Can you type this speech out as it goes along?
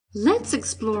Let's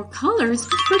explore colors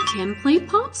for 10 play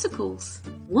popsicles.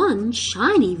 One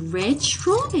shiny red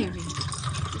strawberry.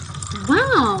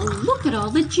 Wow, look at all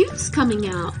the juice coming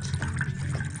out.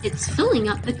 It's filling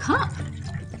up the cup.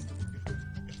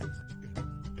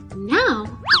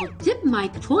 Now I'll dip my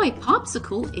toy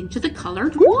popsicle into the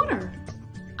colored water.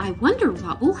 I wonder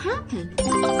what will happen.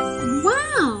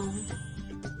 Wow!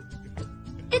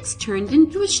 It's turned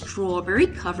into a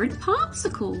strawberry-covered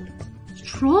popsicle.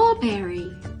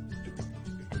 Strawberry.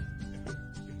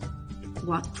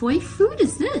 What toy fruit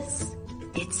is this?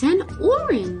 It's an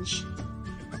orange.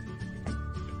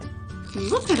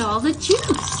 Look at all the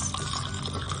juice.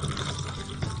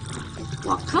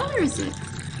 What color is it?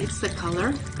 It's the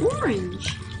color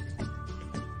orange.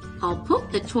 I'll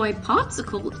put the toy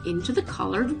popsicle into the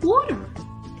colored water.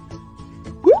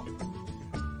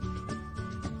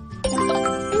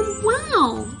 And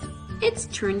wow! It's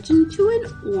turned into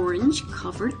an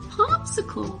orange-covered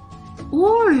popsicle.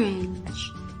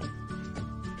 Orange.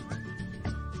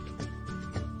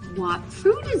 What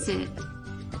fruit is it?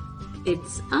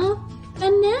 It's a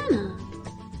banana.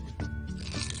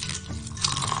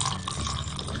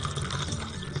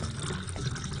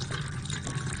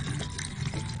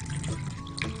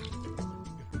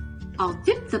 I'll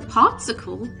dip the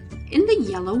popsicle in the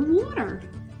yellow water.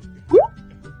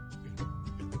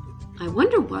 I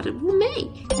wonder what it will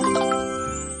make.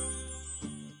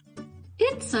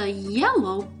 It's a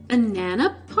yellow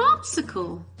banana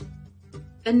popsicle.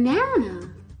 Banana.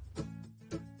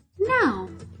 Now,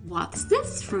 what's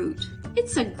this fruit?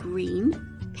 It's a green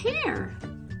pear.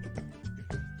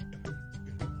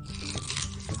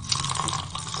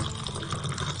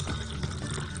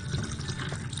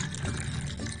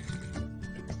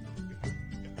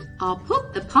 I'll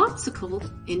put the popsicle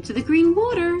into the green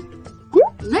water.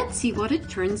 Let's see what it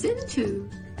turns into.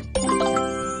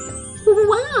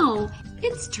 Wow!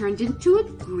 It's turned into a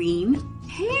green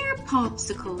pear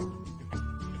popsicle.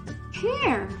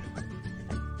 Pear.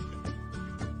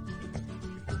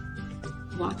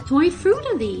 What toy fruit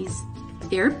are these?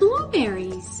 They're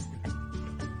blueberries.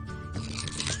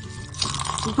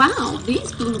 Wow,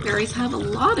 these blueberries have a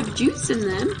lot of juice in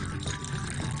them.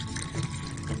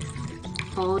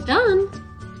 All done.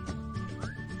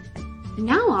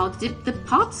 Now I'll dip the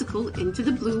popsicle into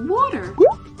the blue water.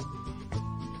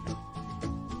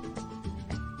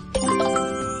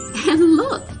 And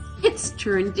look, it's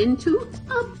turned into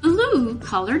a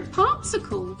blue-colored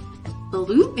popsicle.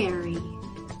 Blueberry.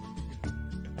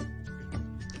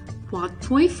 What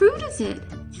toy fruit is it?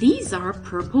 These are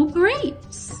purple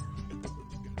grapes.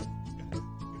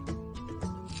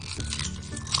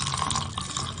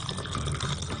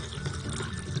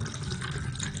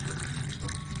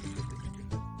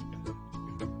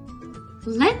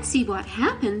 Let's see what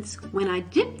happens when I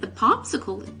dip the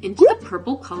popsicle into the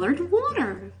purple-colored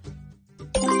water.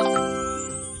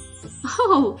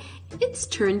 Oh, it's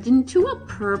turned into a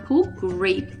purple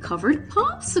grape-covered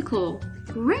popsicle.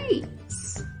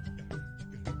 Grapes.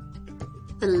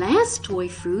 The last toy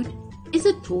fruit is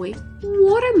a toy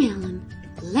watermelon.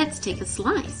 Let's take a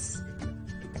slice.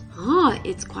 Ah,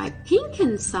 it's quite pink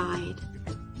inside.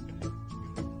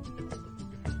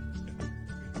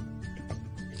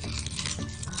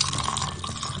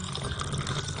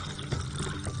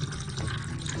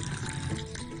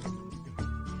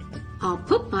 I'll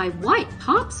put my white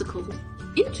popsicle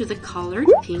into the colored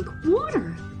pink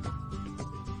water.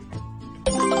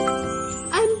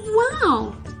 And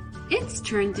wow! It's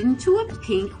turned into a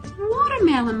pink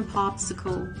watermelon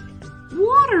popsicle.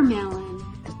 Watermelon.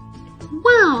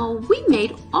 Wow, we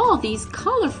made all these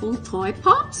colorful toy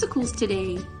popsicles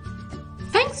today.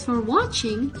 Thanks for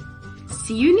watching.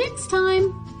 See you next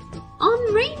time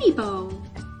on Rainy Bow.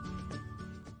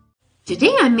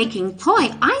 Today I'm making toy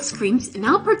ice creams in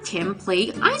our pretend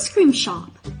play ice cream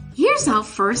shop. Here's our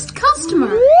first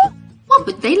customer. What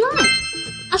would they like?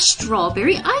 A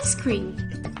strawberry ice cream.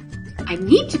 I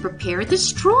need to prepare the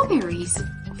strawberries.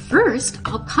 First,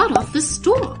 I'll cut off the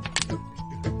stalk.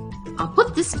 I'll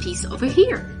put this piece over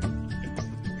here.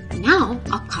 Now,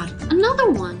 I'll cut another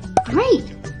one.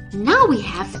 Great! Now we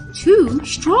have 2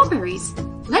 strawberries.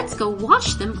 Let's go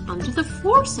wash them under the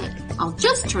faucet. I'll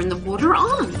just turn the water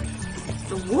on.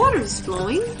 The water's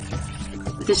flowing.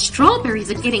 The strawberries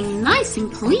are getting nice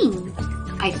and clean.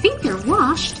 I think they're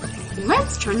washed.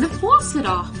 Let's turn the faucet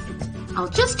off. I'll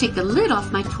just take the lid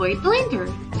off my toy blender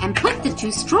and put the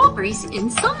 2 strawberries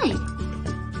inside.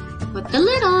 Put the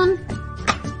lid on.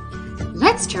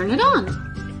 Let's turn it on.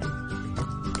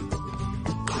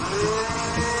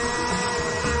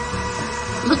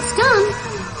 Looks good.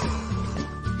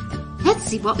 Let's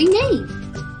see what we made.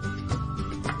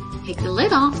 Take the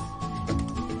lid off.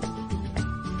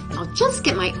 I'll just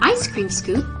get my ice cream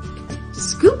scoop to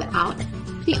scoop out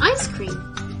the ice cream.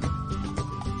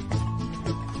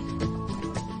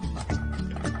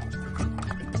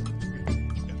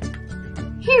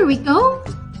 Here we go.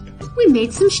 We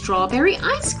made some strawberry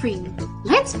ice cream.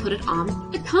 Let's put it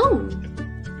on the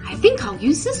cone. I think I'll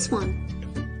use this one.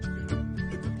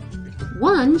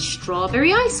 1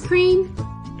 strawberry ice cream.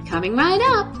 Coming right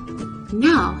up.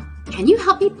 Now, can you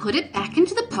help me put it back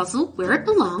into the puzzle where it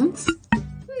belongs?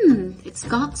 It's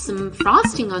got some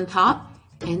frosting on top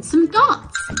and some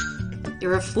dots.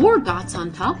 There are 4 dots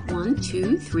on top. 1,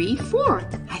 2, 3, 4.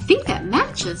 I think that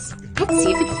matches. Let's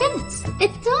see if it fits.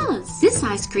 It does. This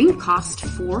ice cream cost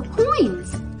 4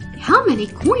 coins. How many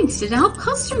coins did our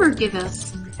customer give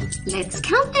us? Let's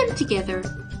count them together.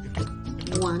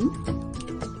 1,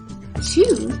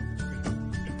 2,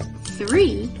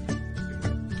 3,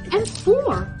 and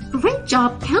 4. Great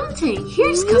job counting.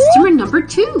 Here's customer number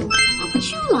 2. What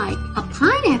would you like? A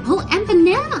pineapple and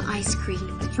banana ice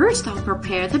cream. First, I'll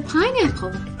prepare the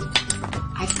pineapple.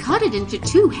 I've cut it into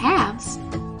 2 halves.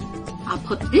 I'll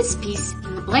put this piece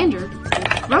in the blender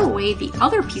and throw away the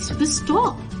other piece with the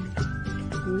stalk.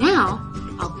 Now,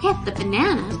 I'll get the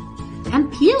banana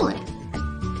and peel it.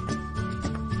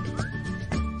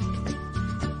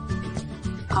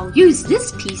 I'll use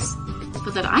this piece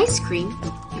for the ice cream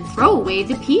and throw away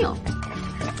the peel.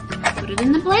 Put it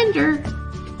in the blender.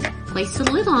 Place the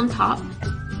lid on top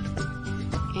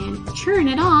and turn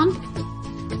it on.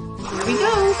 There we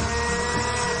go.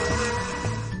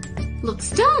 Looks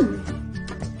done.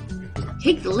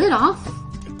 Take the lid off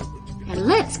and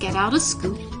let's get out a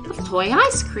scoop of toy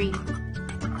ice cream.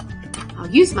 I'll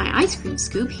use my ice cream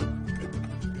scoop.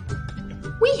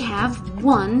 We have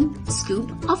 1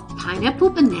 scoop of pineapple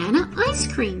banana ice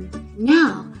cream.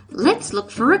 Now, let's look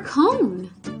for a cone.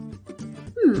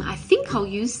 I think I'll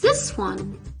use this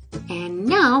one. And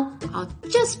now, I'll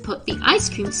just put the ice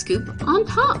cream scoop on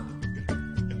top.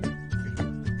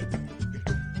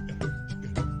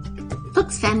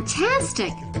 Looks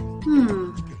fantastic.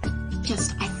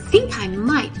 I think I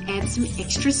might add some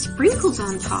extra sprinkles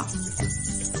on top.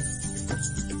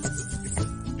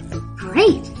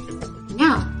 Great.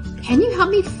 Now, can you help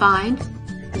me find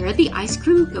where the ice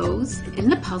cream goes in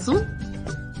the puzzle?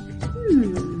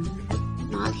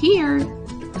 Not here.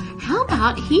 How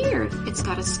about here? It's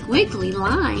got a squiggly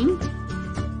line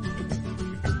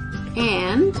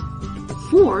and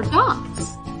 4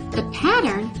 dots. The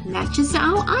pattern matches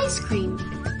our ice cream.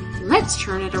 Let's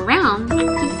turn it around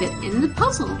to fit in the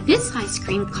puzzle. This ice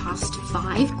cream cost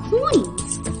 5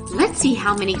 coins. Let's see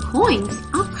how many coins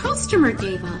our customer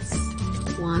gave us.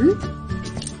 1,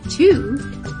 2,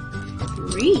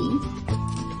 3,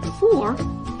 4,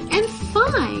 and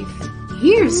 5.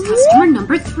 Here's customer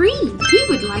number 3. He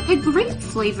would like a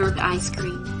grape-flavored ice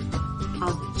cream.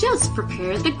 I'll just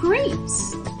prepare the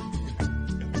grapes.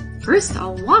 First,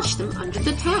 I'll wash them under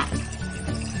the tap.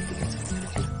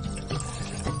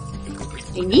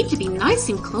 They need to be nice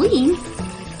and clean.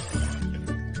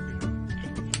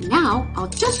 Now, I'll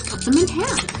just cut them in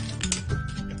half.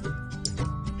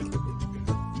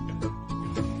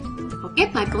 I'll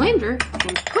get my blender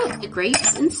and put the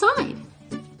grapes inside.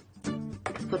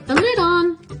 Put the lid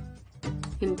on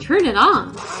and turn it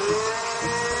on.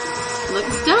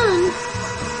 Looks done.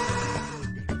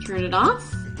 Turn it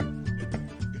off.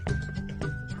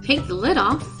 Take the lid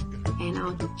off and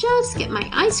I'll just get my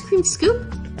ice cream scoop.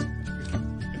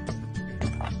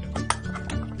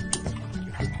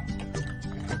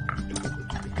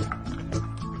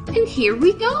 And here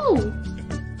we go.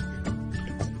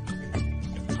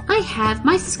 I have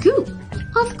my scoop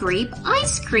of grape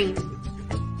ice cream.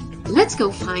 Let's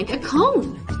go find a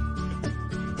cone.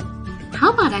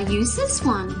 How about I use this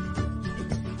one?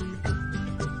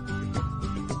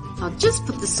 I'll just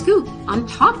put the scoop on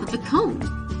top of the cone.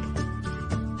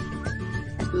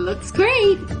 Looks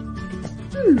great.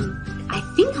 I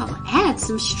think I'll add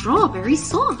some strawberry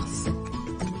sauce.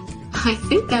 I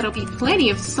think that'll be plenty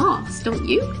of sauce, don't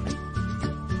you?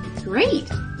 Great.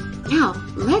 Now,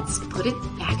 let's put it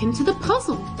back into the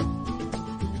puzzle.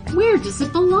 Where does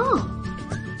it belong?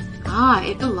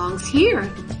 It belongs here.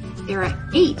 There are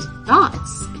 8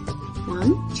 dots.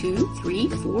 1, 2, 3,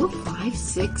 4, 5,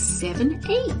 6, 7,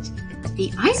 8.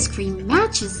 The ice cream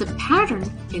matches the pattern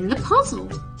in the puzzle.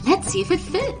 Let's see if it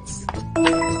fits.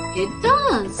 It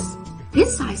does.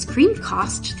 This ice cream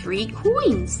cost 3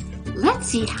 coins. Let's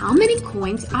see how many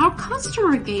coins our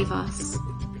customer gave us.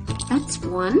 That's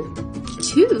 1,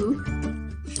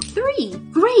 2, 3.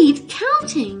 Great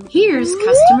counting. Here's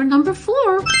customer number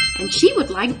 4, and she would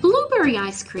like blueberry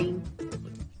ice cream.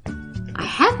 I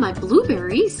have my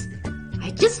blueberries.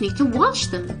 I just need to wash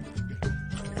them.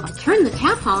 I'll turn the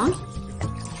tap on.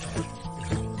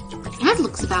 That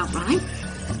looks about right.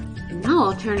 And now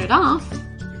I'll turn it off.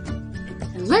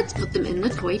 And let's put them in the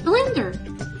toy blender.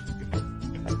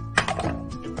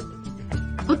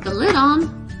 Put the lid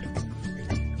on.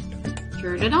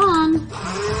 Turn it on.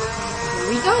 Here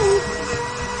we go.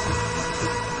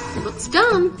 It looks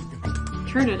done.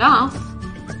 Turn it off.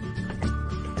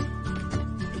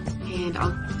 And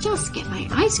I'll just get my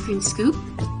ice cream scoop.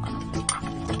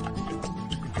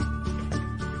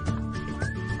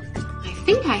 I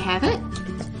think I have it.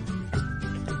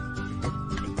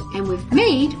 And we've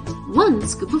made 1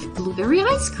 scoop of blueberry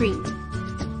ice cream.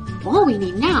 All we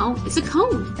need now is a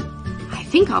cone. I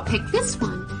think I'll pick this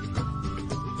one.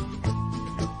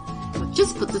 I'll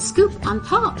just put the scoop on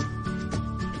top.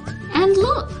 And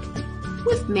look,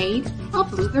 we've made a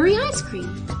blueberry ice cream.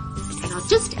 And I'll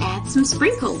just add some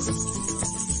sprinkles.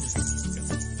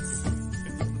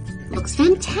 Looks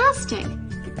fantastic.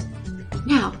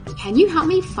 Now, can you help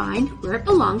me find where it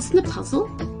belongs in the puzzle?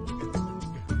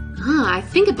 I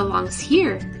think it belongs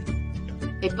here.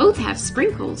 They both have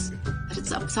sprinkles, but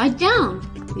it's upside down.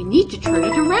 We need to turn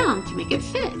it around to make it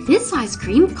fit. This ice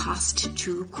cream cost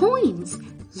 2 coins.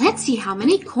 Let's see how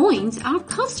many coins our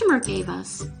customer gave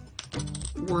us.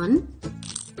 1,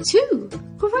 2.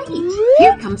 Great!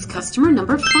 Here comes customer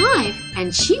number 5,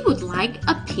 and she would like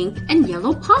a pink and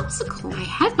yellow popsicle. I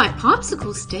have my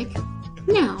popsicle stick.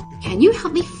 Now, can you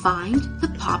help me find the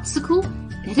popsicle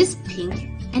that is pink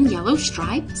and yellow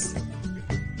stripes?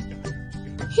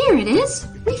 Here it is!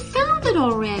 We found it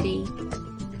already!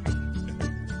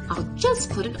 I'll just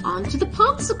put it onto the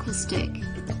popsicle stick.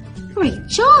 Great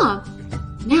job!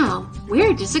 Now,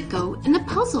 where does it go in the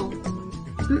puzzle?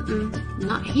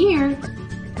 Not here.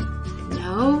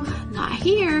 No, not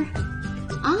here.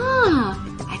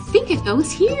 I think it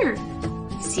goes here.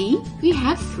 See, we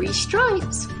have 3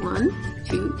 stripes. 1,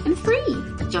 2, and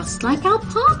 3. Just like our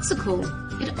popsicle.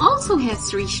 It also has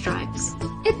 3 stripes.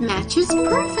 It matches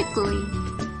perfectly.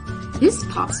 This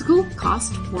popsicle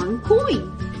cost 1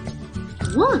 coin.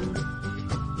 1.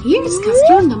 Here's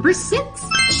customer number 6.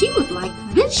 She would like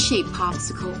this shaped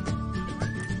popsicle.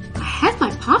 I have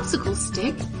my popsicle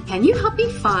stick. Can you help me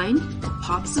find the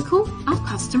popsicle our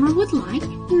customer would like?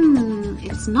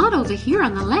 It's not over here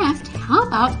on the left. How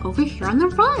about over here on the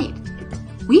right?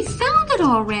 We found it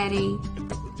already.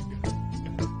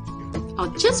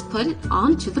 I'll just put it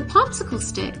onto the popsicle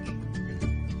stick.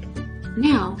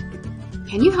 Now,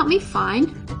 can you help me find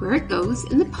where it goes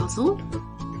in the puzzle?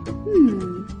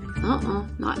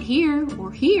 Not here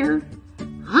or here.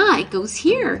 It goes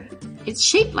here. It's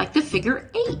shaped like the figure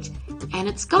 8, and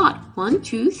it's got 1,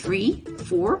 2, 3,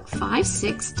 4, 5,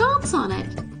 6 dots on it.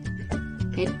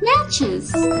 It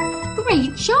matches.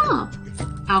 Great job.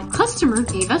 Our customer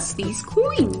gave us these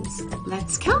coins.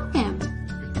 Let's count them.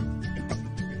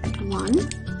 1,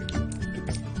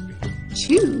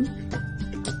 2,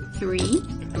 3,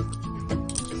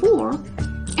 4,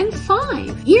 and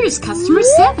 5. Here's customer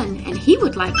 7, and he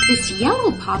would like this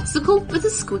yellow popsicle with a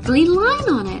squiggly line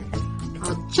on it.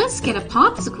 I'll just get a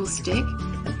popsicle stick.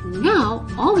 Now,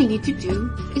 all we need to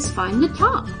do is find the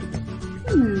top.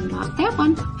 Not that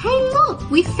one. Hey, look,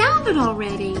 we found it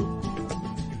already.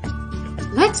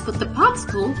 Let's put the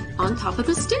popsicle on top of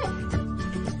the stick.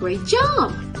 Great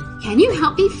job. Can you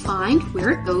help me find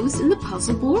where it goes in the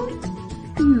puzzle board?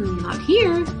 Not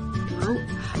here. No.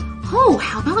 Oh,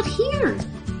 how about here?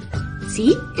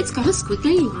 See, it's got a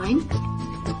squiggly line,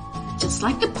 just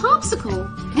like the popsicle.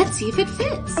 Let's see if it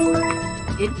fits.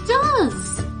 It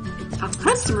does. Our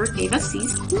customer gave us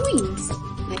these coins.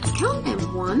 Let's count them.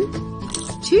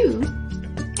 1, 2,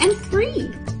 and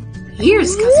 3.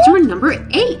 Here's customer number 8,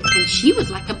 and she would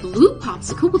like a blue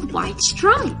popsicle with white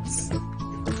stripes.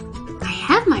 I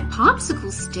have my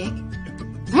popsicle stick.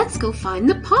 Let's go find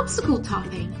the popsicle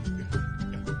topping.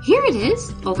 Here it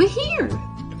is, over here.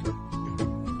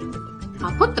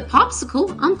 I'll put the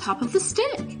popsicle on top of the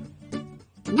stick.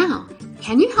 Now,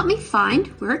 can you help me find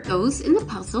where it goes in the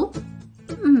puzzle?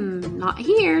 Not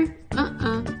here.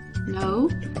 No.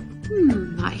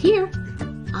 Not here.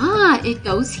 It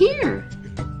goes here.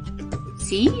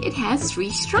 See, it has 3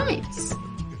 stripes.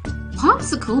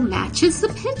 Popsicle matches the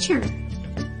picture.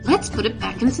 Let's put it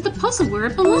back into the puzzle where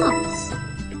it belongs.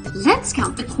 Let's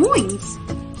count the coins.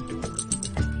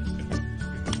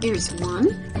 There's 1,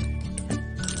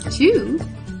 2,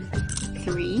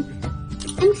 3,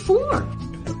 and 4.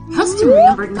 Customer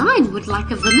number 9 would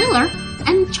like a vanilla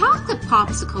and chocolate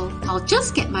popsicle. I'll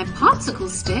just get my popsicle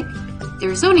stick.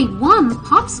 There's only 1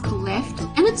 popsicle left,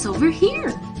 and it's over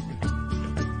here.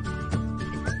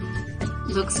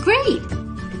 Looks great.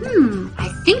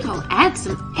 I think I'll add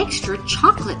some extra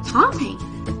chocolate topping.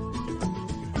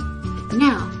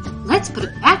 Now, let's put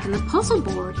it back in the puzzle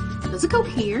board. Does it go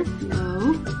here?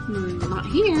 No, not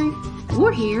here.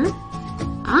 Or here.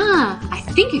 Ah, I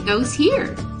think it goes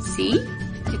here. See?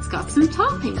 It's got some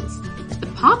toppings. The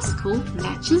popsicle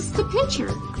matches the pitcher.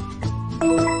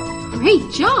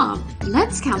 Great job!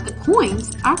 Let's count the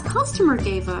coins our customer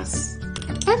gave us.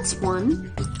 That's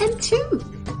 1 and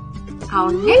 2.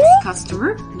 Our next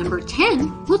customer, number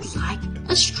 10, would like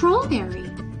a strawberry.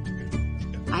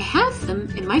 I have them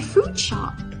in my fruit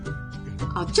shop.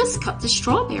 I'll just cut the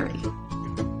strawberry.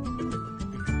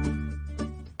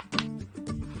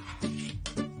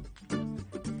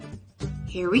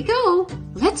 Here we go.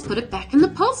 Let's put it back in the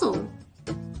puzzle.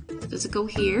 Does it go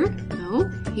here? No.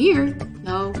 Here?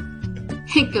 No.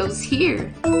 It goes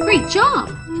here. Great job!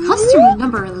 Customer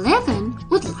number 11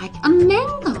 would like a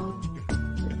mango.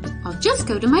 I'll just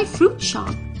go to my fruit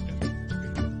shop.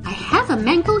 I have a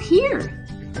mango here.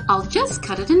 I'll just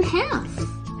cut it in half.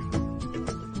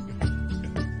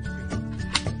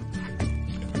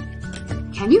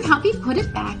 Can you help me put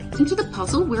it back into the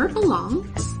puzzle where it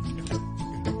belongs?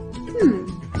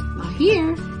 Not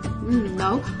here.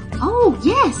 No. Oh,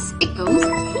 yes, it goes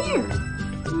here.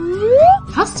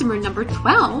 Customer number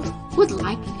 12 would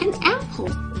like an apple.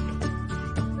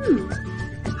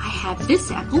 I have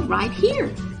this apple right here.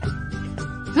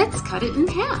 Let's cut it in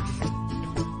half.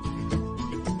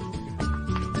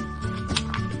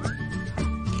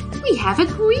 We have a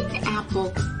green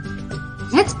apple.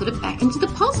 Let's put it back into the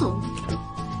puzzle.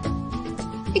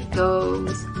 It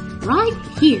goes right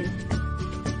here.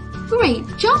 Great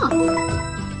job!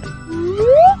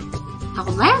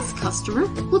 Our last customer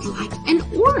would like an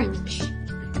orange.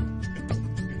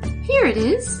 Here it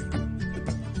is.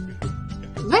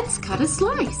 Let's cut a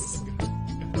slice.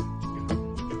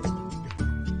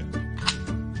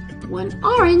 One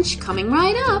orange coming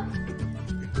right up.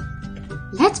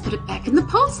 Let's put it back in the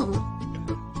puzzle.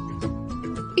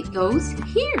 It goes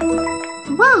here.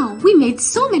 Wow, we made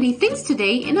so many things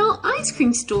today in our ice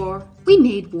cream store. We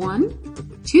made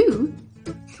 1, 2,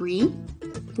 3,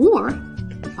 4,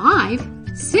 5,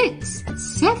 6,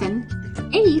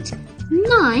 7, 8,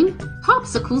 9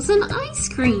 popsicles and ice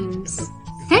creams.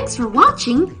 Thanks for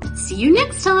watching. See you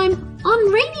next time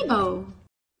on Rainbow.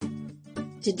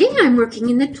 Today I'm working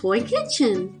in the toy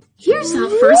kitchen. Here's our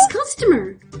first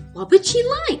customer. What would she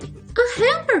like? A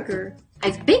hamburger.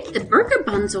 I've baked the burger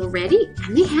buns already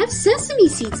and they have sesame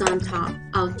seeds on top.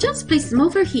 I'll just place them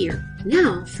over here.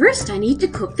 Now, first I need to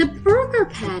cook the burger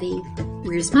patty.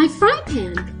 Where's my fry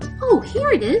pan? Oh,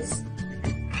 here it is.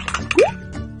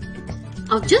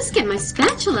 I'll just get my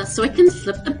spatula so I can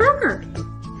flip the burger.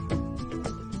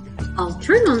 I'll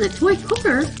turn on the toy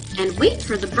cooker and wait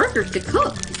for the burger to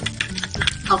cook.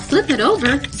 I'll flip it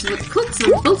over so it cooks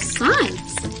on both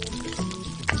sides.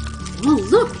 Oh,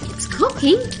 look, it's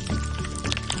cooking.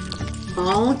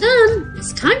 All done.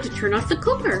 It's time to turn off the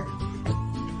cooker.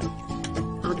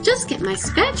 I'll just get my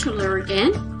spatula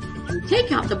again and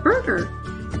take out the burger.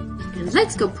 And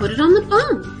let's go put it on the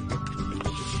bun.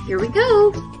 Here we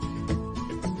go.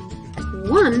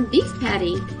 1 beef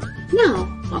patty. Now,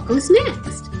 what goes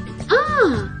next?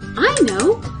 Ah, I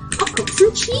know. I'll cook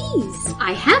some cheese.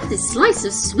 I have this slice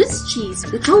of Swiss cheese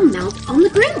which I'll melt on the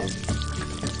grill.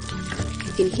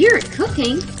 You can hear it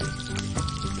cooking.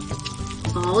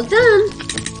 All done.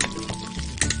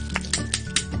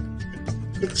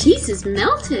 The cheese is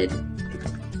melted.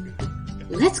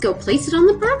 Let's go place it on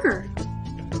the burger.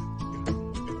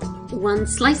 1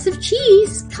 slice of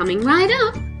cheese coming right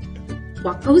up.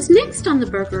 What goes next on the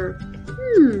burger?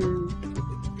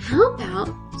 How about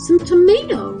some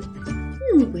tomato?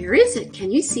 Where is it?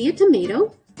 Can you see a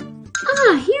tomato?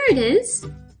 Ah, here it is.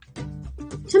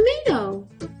 Tomato.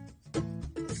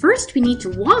 First, we need to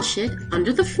wash it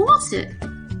under the faucet.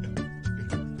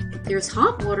 There's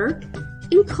hot water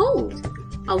and cold.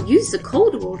 I'll use the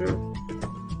cold water.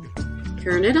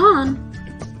 Turn it on.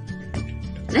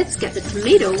 Let's get the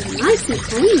tomato nice and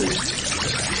clean.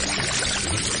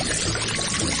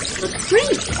 Looks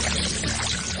great.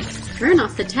 Turn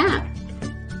off the tap.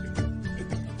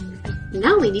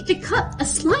 Now we need to cut a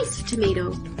slice of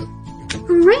tomato.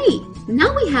 Great!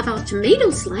 Now we have our tomato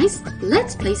slice.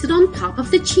 Let's place it on top of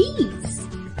the cheese.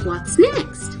 What's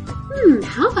next?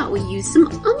 How about we use some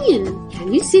onion?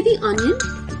 Can you see the onion?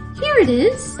 Here it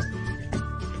is.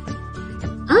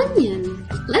 Onion.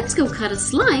 Let's go cut a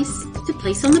slice to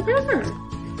place on the burger.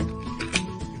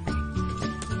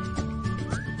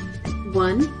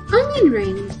 1 onion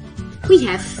ring. We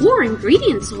have 4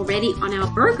 ingredients already on our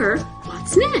burger.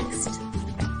 What's next?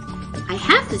 I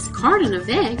have this carton of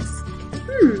eggs.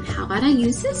 How about I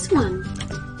use this one?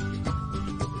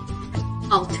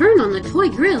 I'll turn on the toy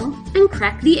grill and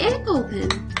crack the egg open.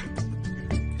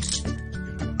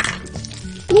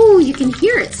 Ooh, you can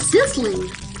hear it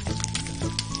sizzling.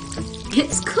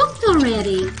 It's cooked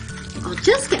already. I'll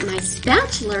just get my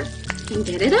spatula and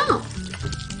get it out.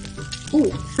 Oh,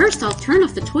 first I'll turn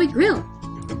off the toy grill.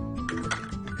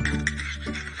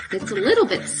 It's a little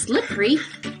bit slippery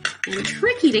and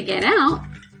tricky to get out.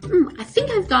 I think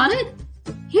I've got it.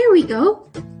 Here we go.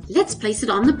 Let's place it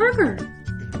on the burger.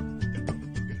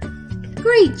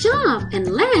 Great job! And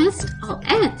last, I'll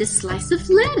add this slice of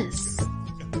lettuce.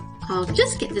 I'll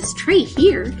just get this tray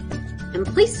here and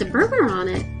place the burger on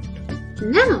it.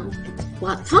 Now,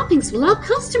 what toppings will our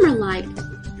customer like?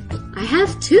 I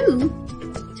have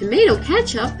 2, tomato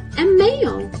ketchup and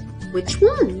mayo. Which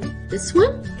one? This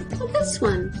one or this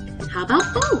one? How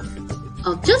about both?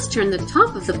 I'll just turn the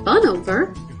top of the bun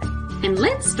over and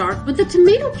let's start with the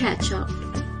tomato ketchup.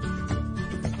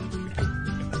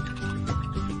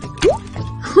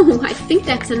 Oh, I think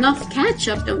that's enough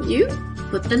ketchup, don't you?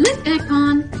 Put the lid back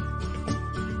on.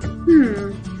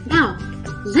 Now,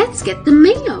 let's get the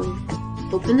mayo.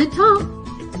 Open the top.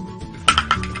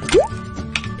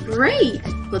 Great!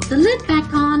 Put the lid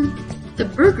back on. The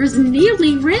burger's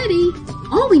nearly ready.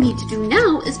 All we need to do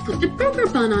now is put the burger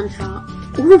bun on top.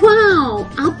 Wow!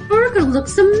 Our burger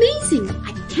looks amazing.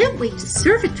 I can't wait to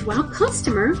serve it to our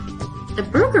customer. The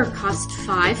burger cost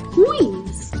 5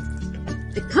 coins.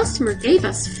 The customer gave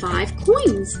us 5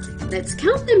 coins. Let's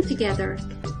count them together.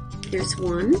 Here's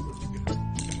 1,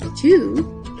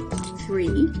 2,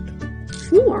 3,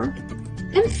 4,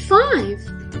 and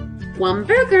 5. 1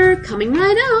 burger coming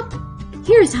right up.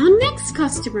 Here's our next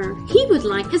customer. He would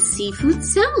like a seafood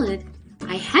salad.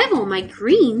 I have all my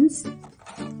greens.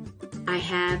 I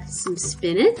have some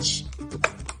spinach.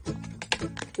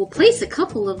 We'll place a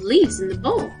couple of leaves in the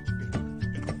bowl.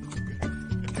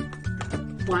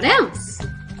 What else?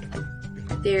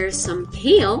 There's some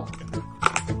kale.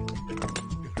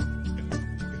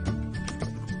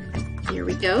 Here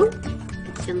we go.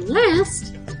 And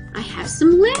last, I have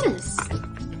some lettuce.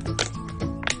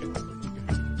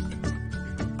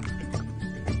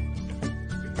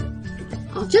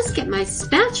 I'll just get my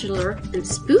spatula and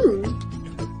spoon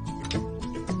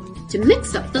to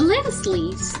mix up the lettuce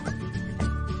leaves.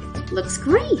 Looks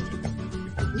great.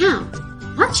 Now,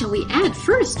 what shall we add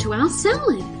first to our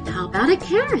salad? How about a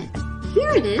carrot?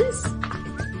 Here it is.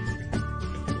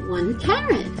 1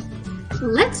 carrot.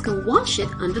 Let's go wash it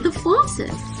under the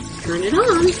faucet. Turn it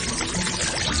on.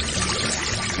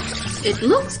 It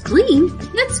looks clean.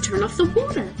 Let's turn off the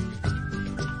water.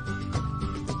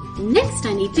 Next,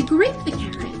 I need to grate the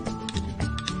carrot.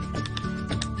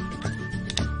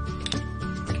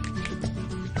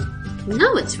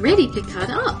 Now it's ready to cut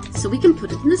up so we can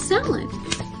put it in the salad.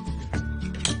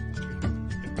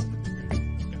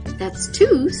 That's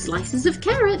 2 slices of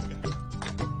carrot.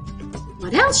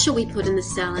 What else shall we put in the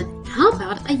salad? How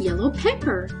about a yellow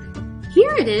pepper?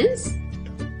 Here it is.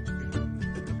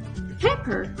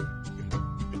 Pepper.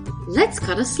 Let's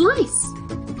cut a slice.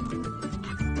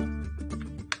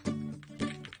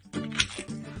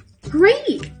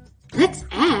 Great! Let's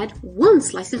add 1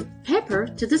 slice of pepper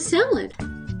to the salad.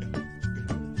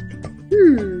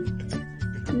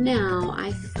 Now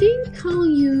I think I'll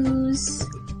use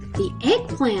the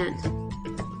eggplant.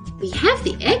 We have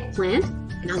the eggplant.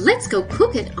 Now let's go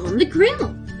cook it on the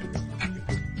grill.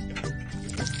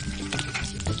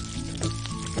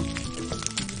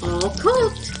 All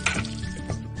cooked.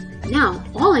 Now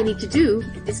all I need to do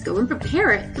is go and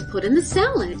prepare it to put in the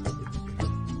salad.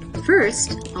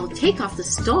 First, I'll take off the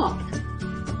stalk.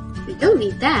 We don't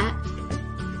need that.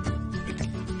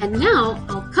 And now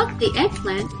I'll cut the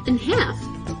eggplant in half.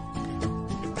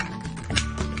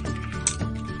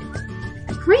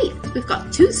 Great! We've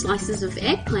got 2 slices of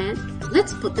eggplant.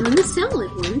 Let's put them in the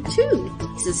salad. 1, 2.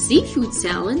 It's a seafood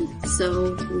salad,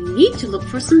 so we need to look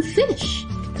for some fish.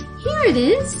 Here it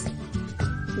is.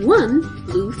 1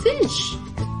 blue fish.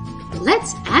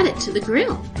 Let's add it to the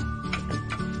grill.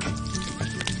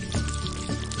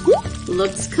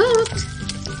 Looks cooked.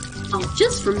 I'll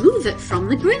just remove it from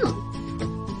the grill.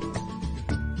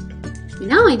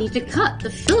 Now I need to cut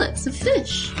the fillets of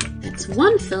fish. That's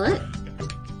 1 fillet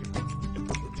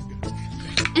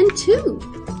and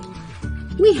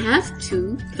 2. We have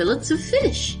 2 fillets of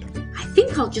fish. I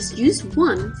think I'll just use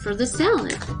 1 for the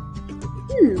salad.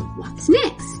 What's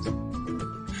next?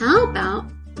 How about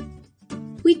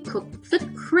we cook the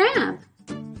crab?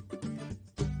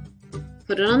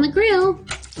 Put it on the grill.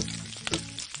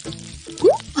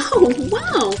 Oh,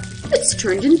 wow! It's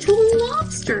turned into a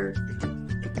lobster.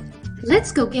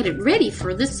 Let's go get it ready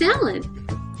for the salad.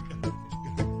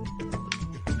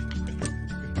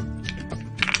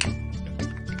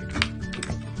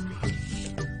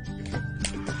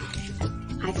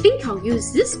 think I'll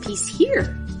use this piece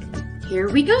here. Here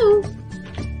we go.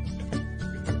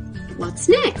 What's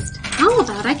next? How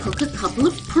about I cook a couple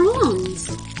of prawns?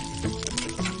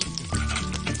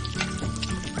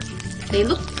 They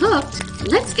look cooked.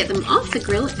 Let's get them off the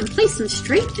grill and place them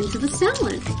straight into the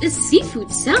salad. This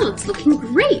seafood salad's looking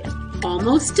great.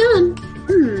 Almost done.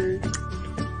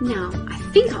 Now, I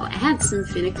think I'll add some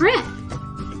vinaigrette.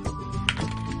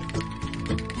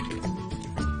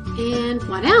 And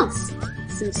what else?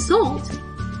 Some salt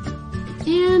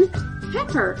and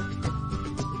pepper.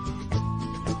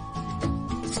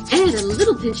 Add a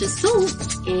little pinch of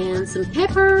salt and some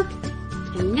pepper.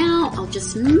 And now I'll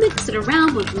just mix it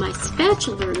around with my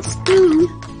spatula and spoon.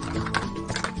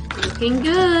 Looking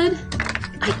good.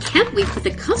 I can't wait for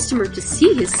the customer to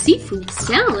see his seafood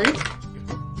salad.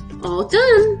 All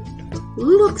done.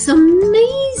 Looks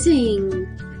amazing.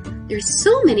 There's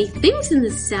so many things in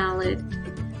this salad.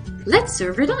 Let's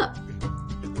serve it up.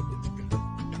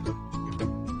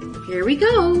 Here we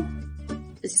go.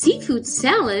 The seafood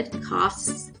salad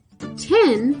costs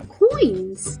 10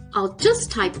 coins. I'll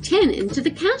just type 10 into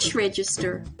the cash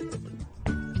register.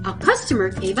 Our customer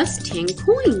gave us 10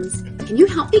 coins. Can you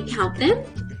help me count them?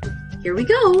 Here we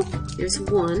go. There's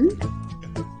 1,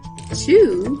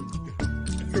 2,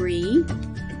 3,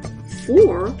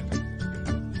 4,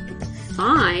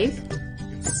 5,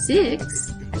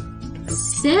 6,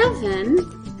 7,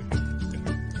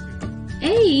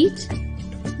 8,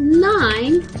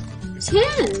 9,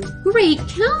 10. Great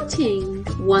counting.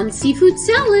 One seafood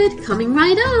salad coming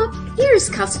right up. Here's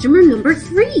customer number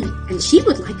 3, and she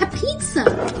would like a pizza.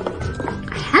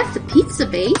 I have the pizza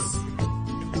base.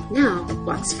 Now,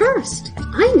 what's first?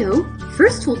 I know.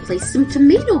 First, we'll place some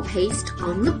tomato paste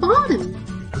on the bottom.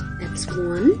 That's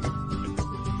 1,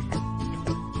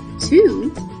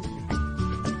 2,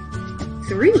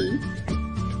 3,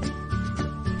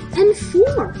 and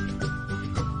 4.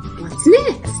 What's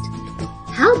next?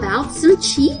 How about some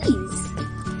cheese?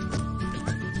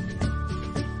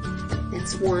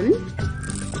 That's 1,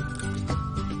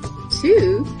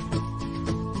 2,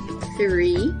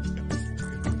 3,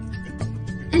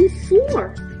 and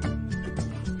 4.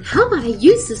 How about I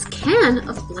use this can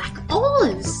of black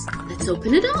olives? Let's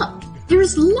open it up.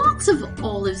 There's lots of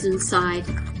olives inside.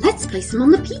 Let's place them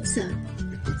on the pizza.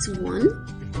 That's 1,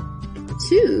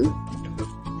 2,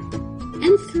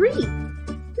 and 3.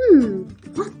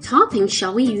 What topping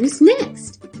shall we use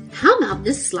next? How about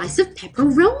this slice of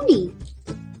pepperoni?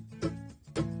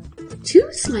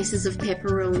 2 slices of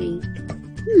pepperoni.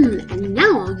 And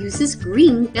now I'll use this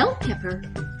green bell pepper.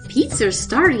 Pizza's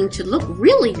starting to look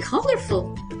really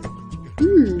colorful.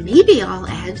 Maybe I'll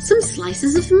add some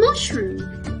slices of mushroom.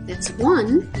 That's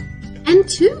 1 and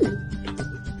 2.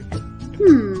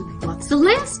 What's the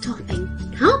last topping?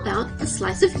 How about a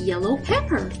slice of yellow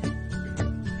pepper?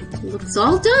 Looks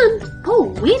all done.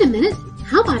 Oh, wait a minute.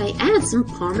 How about I add some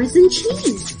Parmesan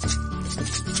cheese?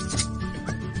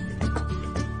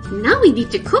 Now we need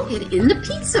to cook it in the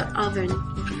pizza oven.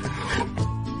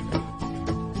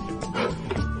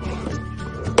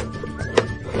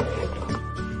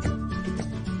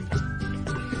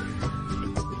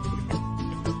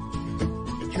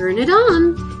 Turn it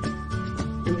on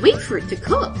and wait for it to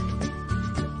cook.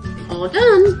 All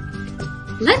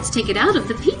done. Let's take it out of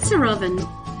the pizza oven.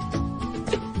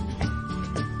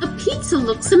 The pizza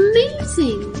looks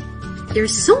amazing.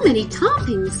 There's so many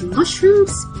toppings: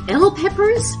 mushrooms, bell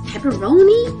peppers,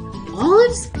 pepperoni,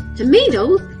 olives,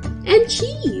 tomato, and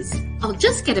cheese. I'll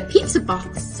just get a pizza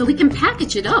box so we can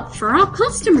package it up for our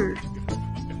customer.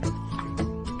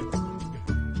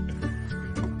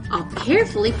 I'll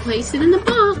carefully place it in the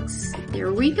box.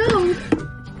 There we go.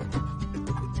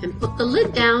 And put the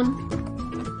lid down.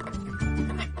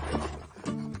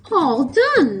 All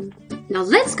done. Now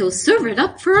let's go serve it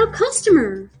up for our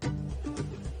customer.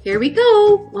 Here we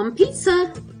go. 1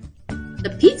 pizza.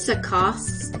 The pizza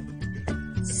costs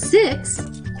 6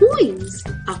 coins.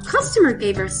 Our customer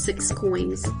gave us 6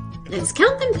 coins. Let's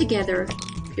count them together.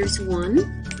 Here's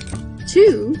 1,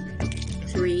 2,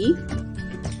 3,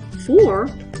 4,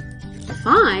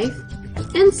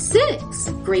 5, and 6.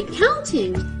 Great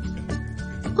counting.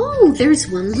 Oh, there's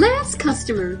one last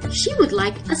customer. She would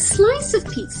like a slice of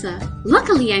pizza.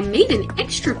 Luckily, I made an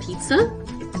extra pizza.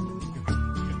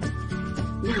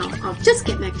 Now, I'll just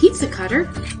get my pizza cutter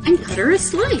and cut her a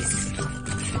slice.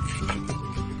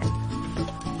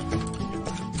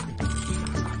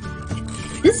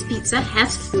 This pizza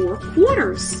has 4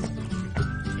 quarters.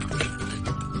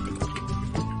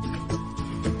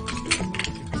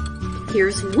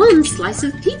 Here's 1 slice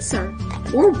of pizza,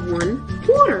 or 1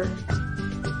 quarter.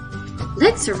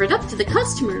 Let's serve it up to the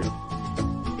customer.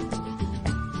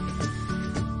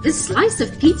 This slice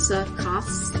of pizza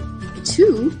costs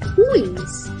 2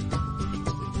 coins.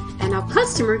 And our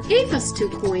customer gave us 2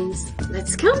 coins.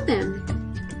 Let's count them.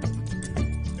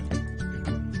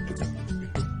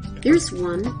 Here's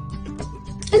 1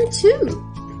 and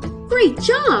 2. Great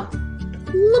job!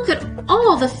 Look at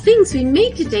all the things we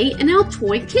made today in our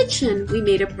toy kitchen. We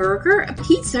made a burger, a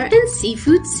pizza, and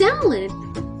seafood salad.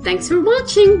 Thanks for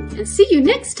watching, and see you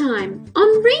next time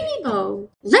on Rainbow.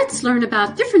 Let's learn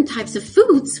about different types of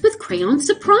foods with crayon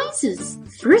surprises.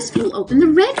 First, we'll open the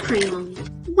red crayon.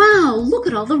 Wow, look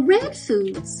at all the red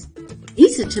foods.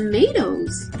 These are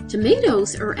tomatoes.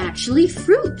 Tomatoes are actually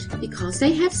fruit because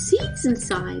they have seeds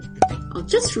inside. I'll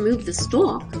just remove the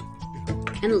stalk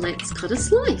and let's cut a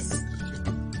slice.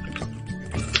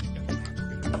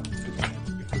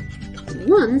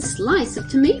 1 slice of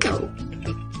tomato.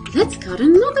 Let's cut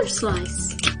another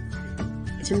slice.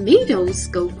 Tomatoes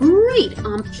go great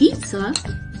on pizza.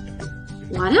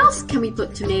 What else can we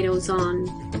put tomatoes on?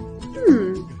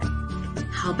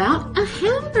 How about a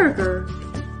hamburger?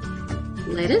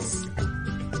 Lettuce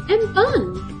and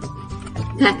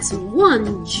bun. That's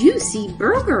 1 juicy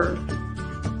burger.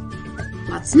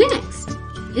 What's next?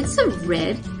 It's a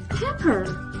red pepper.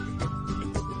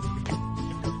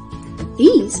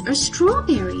 These are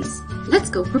strawberries. Let's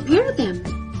go prepare them.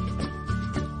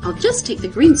 I'll just take the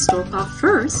green stalk off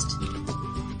first.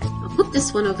 I'll put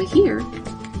this one over here.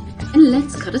 And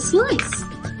let's cut a slice.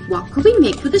 What could we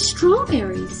make with the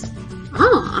strawberries?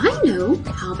 Ah, I know.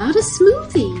 How about a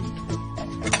smoothie?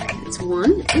 That's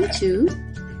 1 and 2.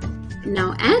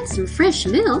 Now add some fresh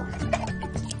milk.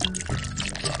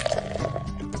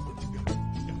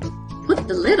 Put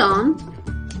the lid on.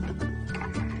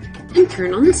 And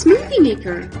turn on the smoothie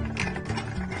maker.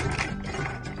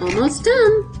 Almost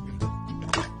done.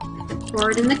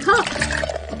 Pour it in the cup.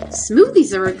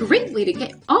 Smoothies are a great way to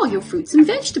get all your fruits and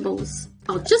vegetables.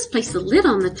 I'll just place the lid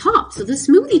on the top so the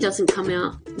smoothie doesn't come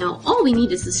out. Now all we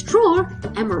need is a straw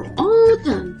and we're all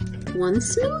done. 1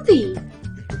 smoothie.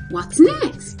 What's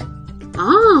next?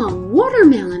 Ah,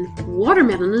 watermelon.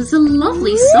 Watermelon is a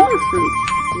lovely summer fruit.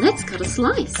 Let's cut a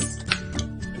slice.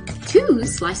 2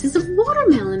 slices of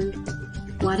watermelon.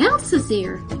 What else is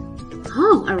there?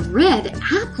 Oh, a red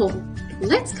apple.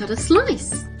 Let's cut a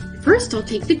slice. First, I'll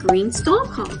take the green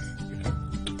stalk off.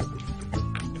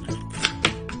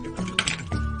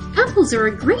 Apples are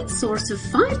a great source of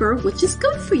fiber, which is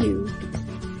good for you.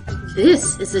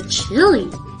 This is a chili,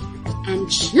 and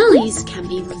chilies can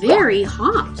be very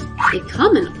hot. They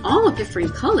come in all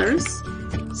different colors.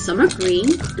 Some are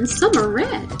green and some are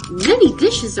red. Many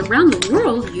dishes around the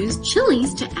world use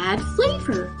chilies to add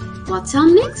flavor. What's our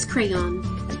next crayon?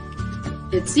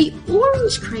 It's the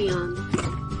orange crayon.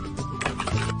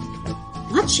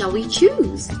 What shall we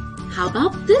choose? How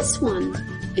about this one?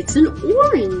 It's an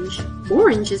orange.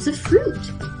 Orange is a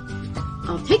fruit.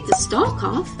 I'll take the stalk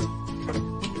off.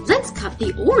 Let's cut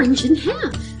the orange in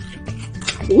half.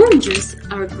 Oranges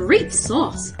are a great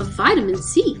source of vitamin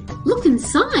C. Look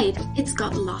inside. It's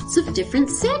got lots of different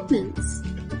segments.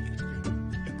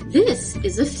 This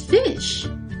is a fish,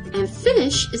 and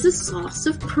fish is a source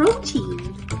of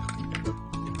protein.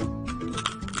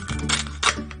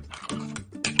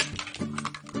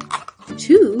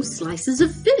 Two slices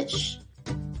of fish.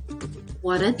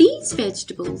 What are these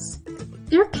vegetables?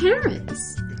 They're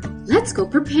carrots. Let's go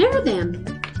prepare them.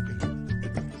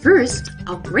 First,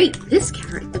 I'll grate this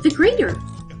carrot with a grater.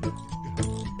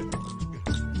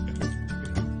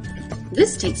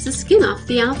 This takes the skin off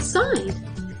the outside.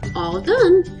 All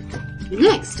done.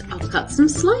 Next, I'll cut some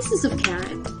slices of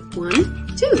carrot.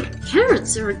 1, 2.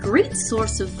 Carrots are a great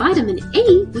source of vitamin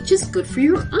A, which is good for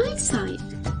your eyesight.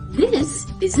 This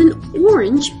is an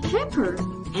orange pepper,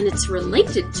 and it's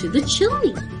related to the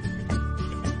chili.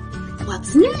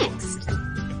 What's next?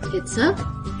 It's a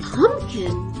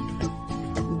pumpkin.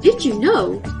 Did you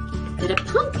know that a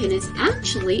pumpkin is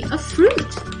actually a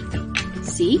fruit?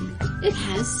 See, it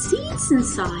has seeds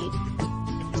inside.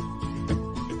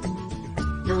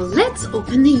 Now let's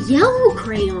open the yellow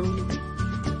crayon.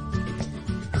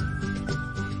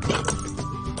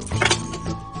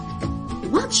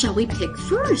 What shall we pick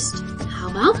first? How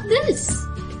about this?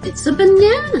 It's a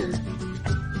banana.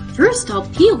 First, I'll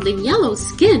peel the yellow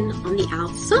skin on the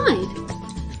outside.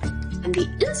 And the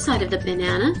inside of the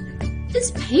banana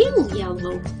is pale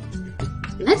yellow.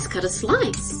 Let's cut a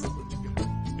slice.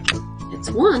 That's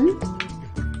 1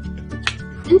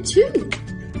 and 2.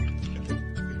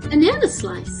 Banana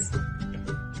slice.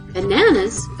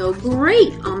 Bananas go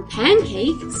great on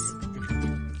pancakes.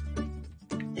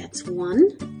 That's 1,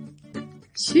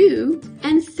 2. 2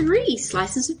 and 3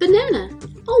 slices of banana.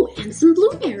 Oh, and some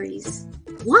blueberries.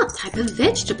 What type of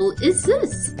vegetable is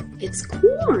this? It's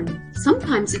corn.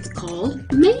 Sometimes it's called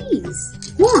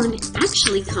maize. Corn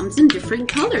actually comes in different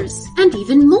colors and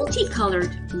even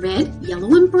multicolored, red,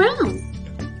 yellow, and brown.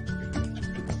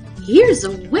 Here's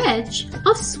a wedge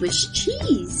of Swiss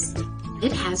cheese.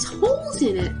 It has holes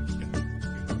in it.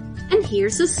 And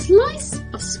here's a slice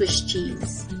of Swiss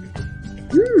cheese.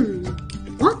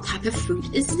 What type of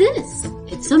fruit is this?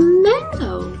 It's a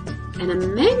mango. And a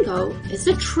mango is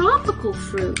a tropical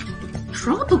fruit.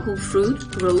 Tropical fruit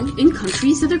grows in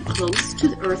countries that are close to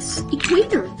the Earth's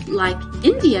equator, like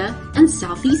India and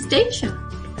Southeast Asia.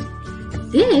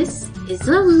 This is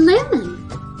a lemon.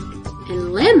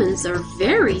 And lemons are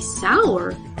very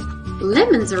sour.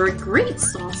 Lemons are a great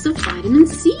source of vitamin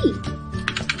C.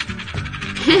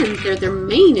 And they're the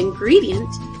main ingredient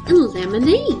in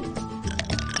lemonade.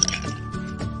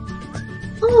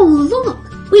 Oh,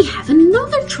 look! We have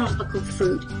another tropical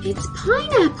fruit. It's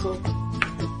pineapple.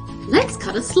 Let's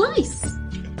cut a slice.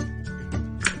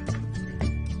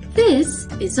 This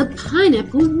is a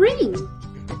pineapple ring.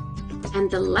 And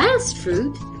the last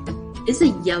fruit is a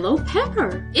yellow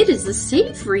pepper. It is a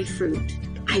savory fruit.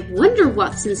 I wonder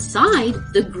what's inside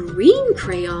the green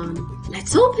crayon.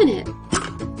 Let's open it.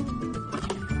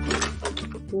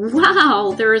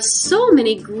 Wow, there are so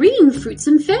many green fruits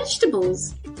and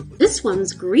vegetables. This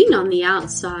one's green on the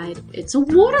outside. It's a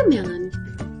watermelon.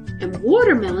 And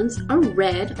watermelons are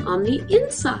red on the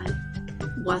inside.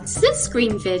 What's this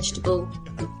green vegetable?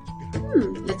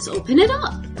 Let's open it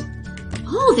up.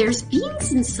 Oh, there's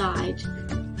beans inside.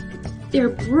 They're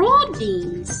broad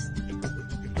beans.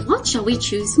 What shall we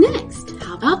choose next?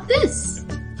 How about this?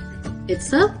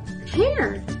 It's a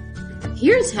pear.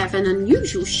 Pears have an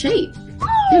unusual shape.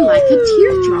 They're like a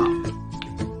teardrop.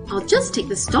 I'll just take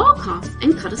the stalk off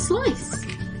and cut a slice.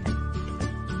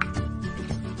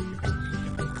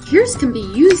 Pears can be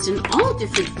used in all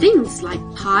different things like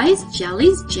pies,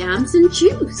 jellies, jams, and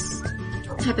juice.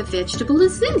 What type of vegetable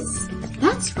is this?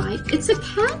 That's right, it's a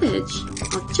cabbage.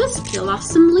 I'll just peel off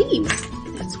some leaves.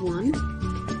 That's 1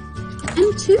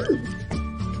 and 2.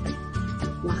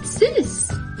 What's this?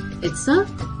 It's a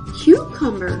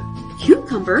cucumber.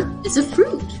 Cucumber is a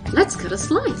fruit. Let's cut a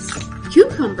slice.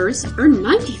 Cucumbers are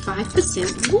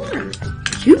 95% water.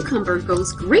 Cucumber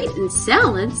goes great in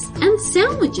salads and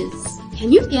sandwiches.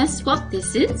 Can you guess what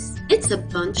this is? It's a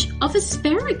bunch of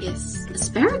asparagus.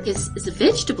 Asparagus is a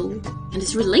vegetable and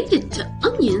is related to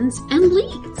onions and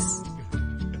leeks.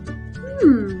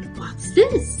 What's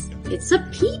this? It's a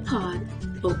pea pod.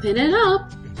 Open it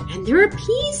up, and there are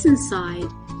peas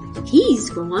inside. Peas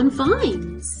grow on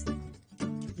vines.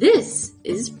 This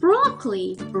is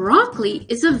broccoli. Broccoli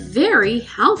is a very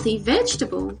healthy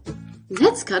vegetable.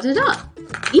 Let's cut it up.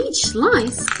 Each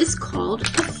slice is called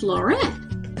a floret.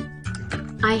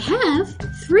 I have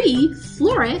 3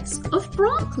 florets of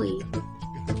broccoli.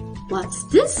 What's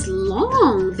this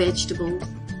long vegetable?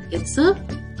 It's a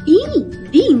bean.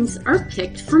 Beans are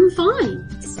picked from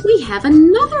vines. We have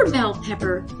another bell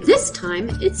pepper. This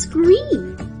time it's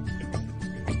green.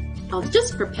 I'll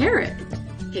just prepare it.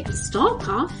 Take the stalk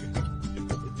off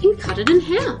and cut it in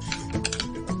half.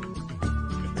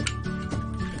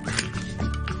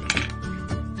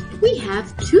 We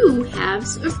have 2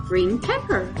 halves of green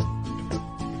pepper.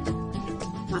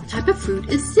 What type of fruit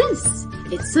is this?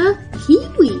 It's a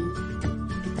kiwi.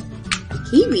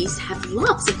 Kiwis have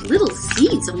lots of little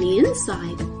seeds on the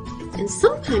inside, and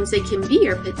sometimes they can be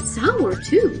a bit sour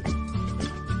too.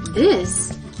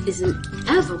 This is an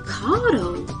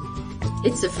avocado.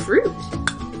 It's a fruit.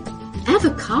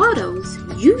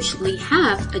 Avocados usually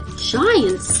have a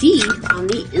giant seed on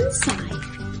the inside.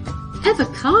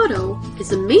 Avocado is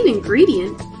the main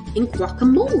ingredient in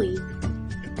guacamole.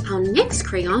 Our next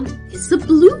crayon is the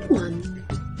blue one.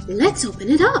 Let's open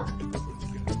it up.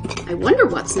 I wonder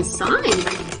what's inside.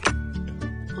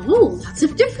 Oh, lots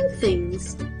of different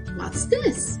things. What's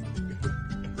this?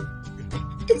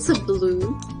 It's a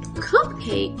blue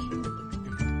cupcake.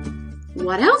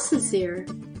 What else is there?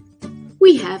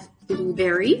 We have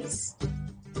blueberries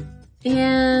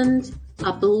and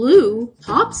a blue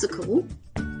popsicle.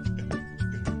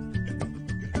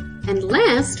 And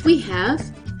last we have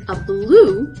a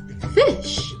blue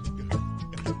fish.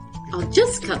 I'll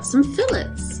just cut some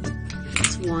fillets.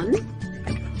 That's 1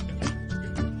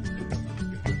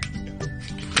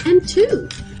 and 2.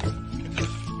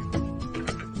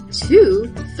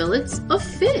 2 fillets of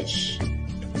fish.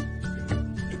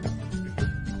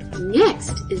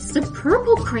 Next is the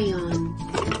purple crayon.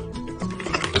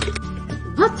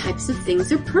 What types of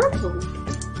things are purple?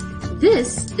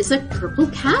 This is a purple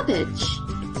cabbage.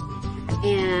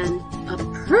 and a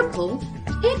purple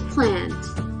eggplant.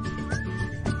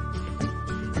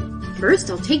 First,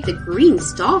 I'll take the green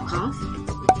stalk off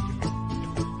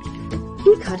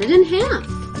and cut it in half.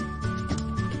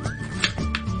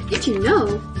 Did you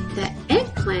know that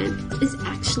eggplant is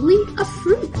actually a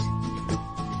fruit?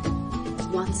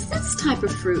 What's this type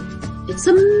of fruit? It's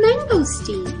a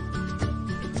mangosteen.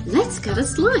 Let's cut a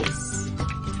slice.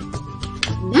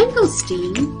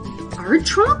 Mangosteen are a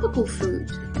tropical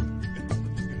fruit.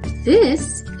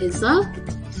 This is a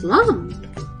plum.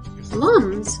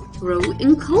 Plums grow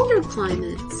in colder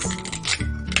climates.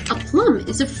 A plum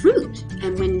is a fruit,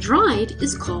 and when dried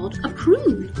is called a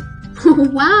prune.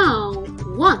 Wow!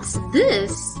 What's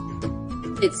this?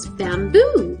 It's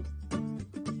bamboo.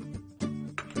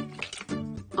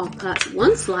 I'll cut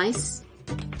one slice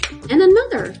and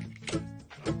another.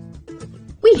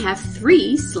 We have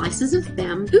 3 slices of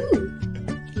bamboo.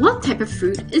 What type of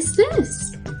fruit is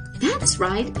this? That's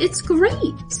right, it's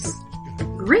grapes.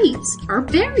 Grapes are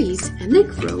berries and they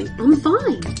grow on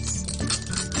vines.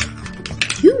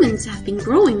 Humans have been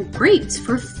growing grapes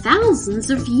for thousands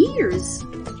of years.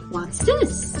 What's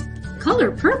this?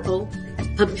 Color purple,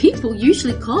 but people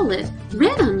usually call it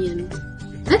red onion.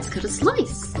 Let's cut a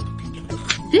slice.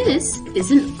 This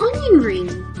is an onion ring.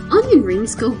 Onion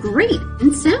rings go great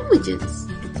in sandwiches.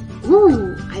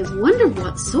 Oh, I wonder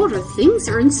what sort of things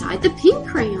are inside the pink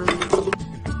crayon.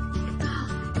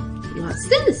 What's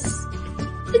this?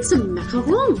 It's a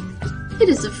macaron. It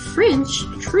is a French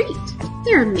treat.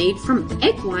 They are made from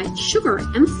egg white, sugar,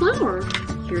 and flour.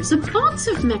 Here's a box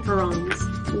of macarons.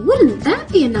 Wouldn't that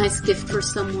be a nice gift for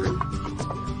someone?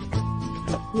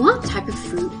 What type of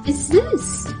fruit is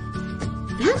this?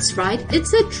 That's right,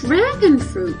 it's a dragon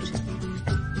fruit.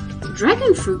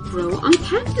 Dragon fruit grow on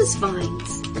cactus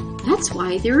vines. That's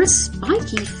why they're a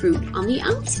spiky fruit on the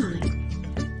outside.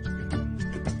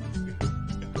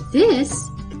 This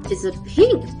is a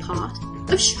pink pot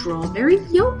of strawberry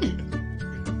yogurt.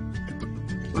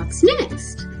 What's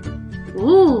next?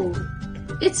 Oh,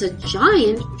 it's a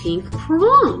giant pink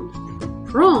prawn.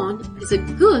 Prawn is a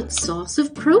good source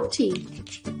of protein.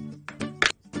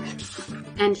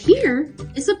 And here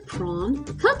is a prawn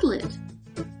cutlet.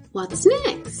 What's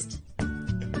next?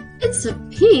 It's a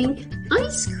pink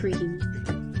ice cream.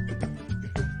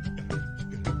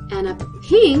 And a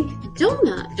pink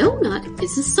donut. Donut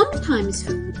is a sometimes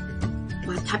food.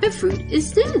 What type of fruit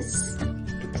is this?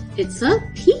 It's a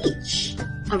peach.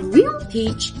 A real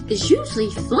peach is usually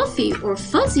fluffy or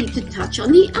fuzzy to touch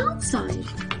on the outside.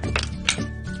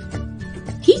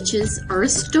 Peaches are a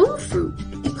stone fruit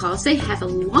because they have a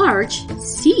large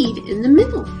seed in the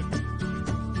middle.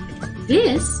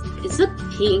 This is a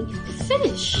pink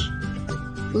fish.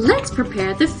 Let's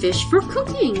prepare the fish for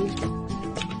cooking.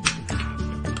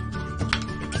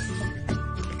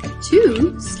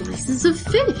 2 slices of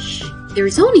fish.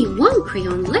 There's only 1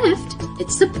 crayon left.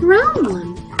 It's the brown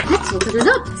one. Let's open it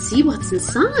up and see what's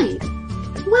inside.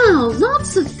 Wow,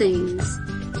 lots of things.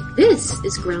 This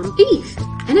is ground beef,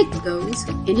 and it goes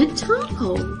in a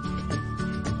taco.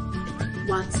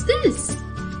 What's this?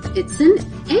 It's an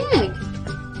egg.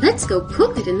 Let's go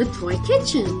cook it in the toy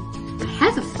kitchen. I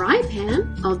have a fry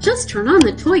pan. I'll just turn on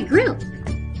the toy grill.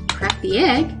 Crack the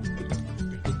egg.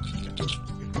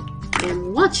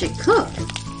 And watch it cook.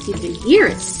 You can hear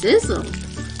it sizzle.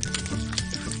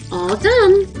 All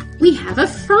done. We have a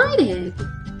fried egg.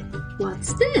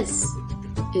 What's this?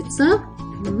 It's a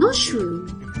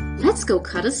mushroom. Let's go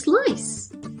cut a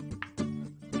slice.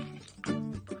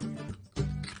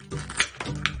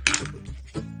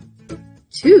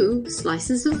 Two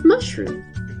slices of mushroom.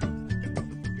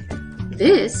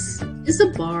 This is a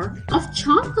bar of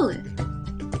chocolate.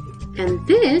 And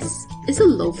this is a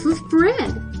loaf of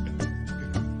bread.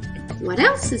 What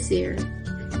else is there?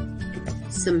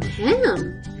 Some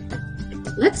ham.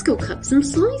 Let's go cut some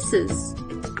slices.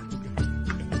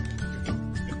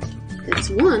 That's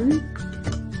 1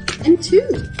 and 2.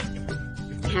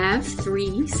 Have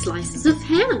 3 slices of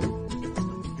ham.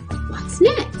 What's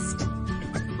next?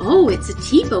 Oh, it's a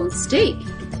T-bone steak.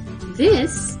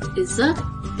 This is a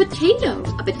potato.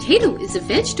 A potato is a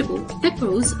vegetable that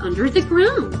grows under the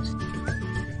ground.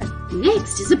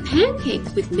 Next is a pancake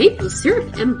with maple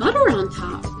syrup and butter on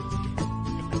top.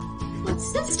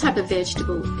 What's this type of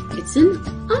vegetable? It's an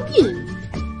onion.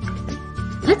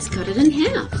 Let's cut it in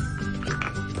half.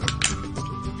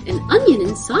 An onion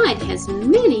inside has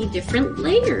many different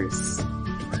layers.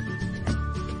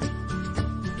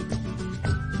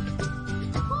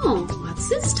 Oh, what's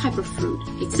this type of fruit?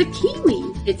 It's a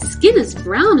kiwi. Its skin is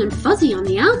brown and fuzzy on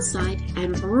the outside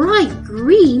and bright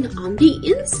green on the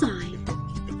inside.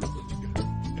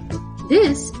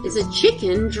 This is a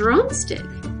chicken drumstick.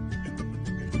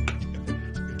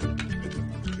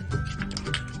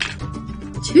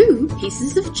 Two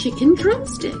pieces of chicken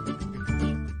drumstick.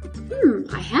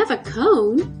 I have a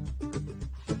cone.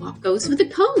 What goes with a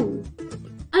cone?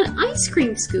 An ice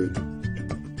cream scoop.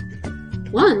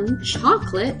 One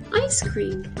chocolate ice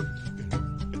cream.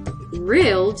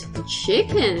 Grilled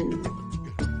chicken.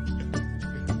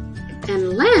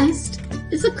 And last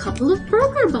is a couple of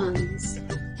burger buns.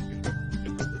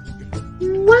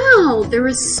 Wow, there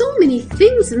are so many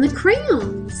things in the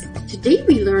crayons. Today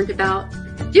we learned about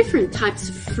different types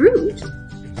of fruit,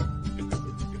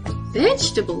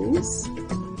 vegetables,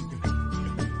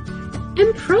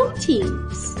 and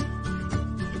proteins.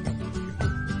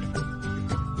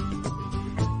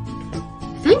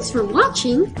 Thanks for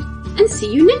watching, and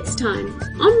see you next time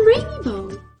on Rainbow.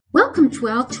 Welcome to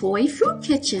our toy food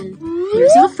kitchen.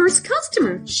 Here's our first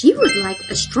customer. She would like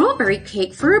a strawberry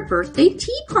cake for a birthday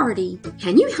tea party.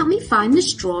 Can you help me find the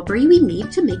strawberry we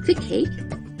need to make the cake?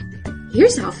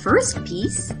 Here's our first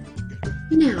piece.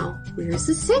 Now, where's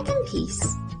the second piece?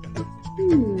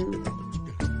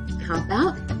 How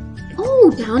about,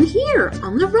 down here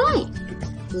on the right.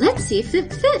 Let's see if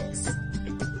it fits.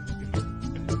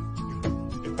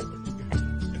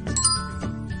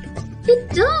 It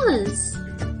does.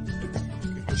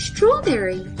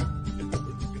 Strawberry.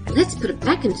 Let's put it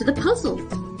back into the puzzle.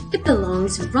 It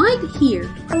belongs right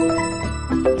here.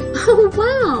 Oh,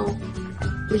 wow.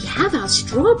 We have our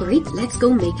strawberry. Let's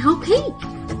go make our cake.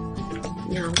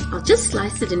 Now, I'll just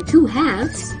slice it in 2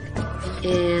 halves.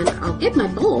 And I'll get my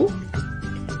bowl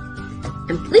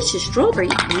and place the strawberry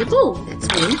in the bowl. That's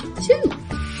 1,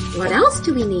 2. What else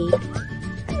do we need?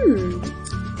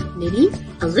 Maybe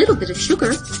a little bit of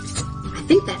sugar. I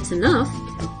think that's enough.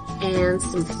 And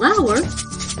some flour.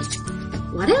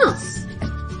 What else?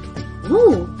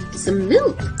 Some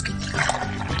milk.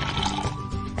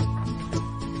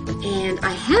 And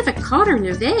I have a carton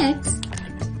of eggs.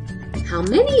 How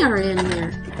many are in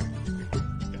there?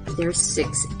 There's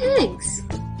 6 eggs.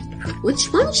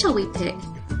 Which one shall we pick?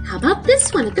 How about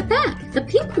this one at the back, the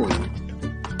pink one?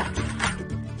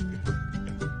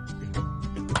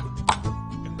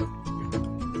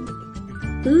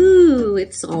 Ooh,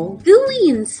 it's all gooey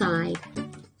inside.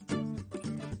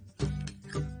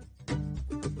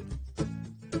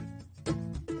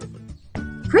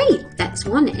 Great, that's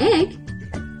 1 egg.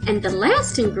 And the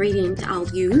last ingredient I'll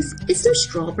use is some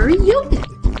strawberry yogurt.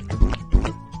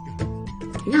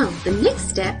 Now, the next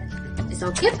step is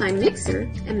I'll get my mixer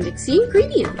and mix the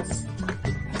ingredients.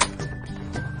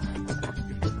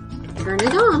 Turn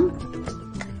it on.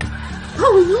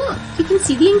 Oh, look, you can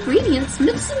see the ingredients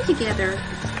mixing together.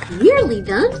 Nearly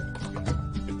done.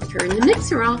 Turn the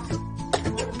mixer off.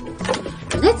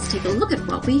 Let's take a look at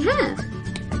what we have.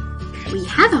 We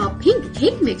have our pink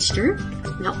cake mixture.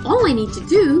 Now all I need to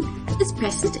do is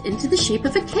press it into the shape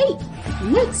of a cake.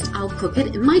 Next, I'll cook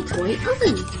it in my toy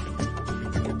oven.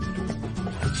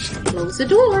 Close the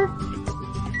door.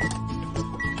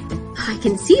 I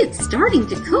can see it starting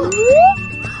to cook.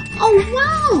 Oh,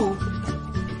 wow!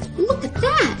 Look at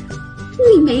that!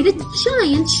 We made a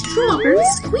giant strawberry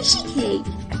squishy cake.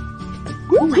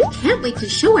 Oh, I can't wait to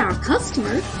show our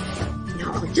customer.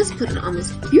 Now I'll just put it on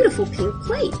this beautiful pink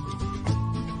plate.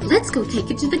 Let's go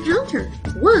take it to the counter.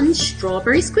 1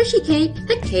 strawberry squishy cake.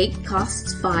 The cake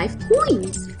costs 5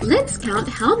 coins. Let's count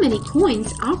how many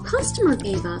coins our customer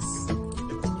gave us.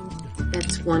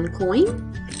 That's 1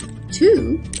 coin,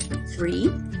 2, 3,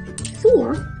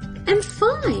 4, and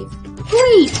 5.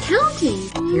 Great counting!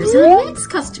 Here's our next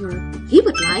customer. He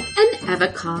would like an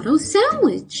avocado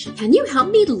sandwich. Can you help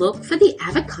me look for the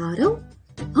avocado?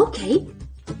 Okay.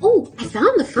 Oh, I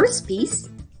found the first piece.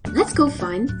 Let's go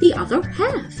find the other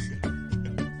half.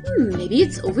 Maybe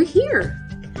it's over here.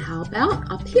 How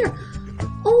about up here?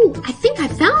 Oh, I think I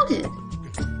found it.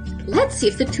 Let's see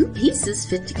if the 2 pieces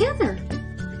fit together.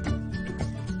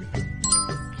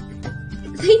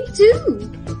 They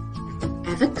do.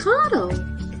 Avocado.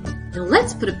 Now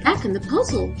let's put it back in the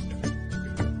puzzle.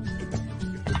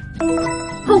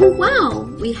 Oh wow,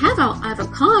 we have our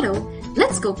avocado.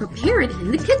 Let's go prepare it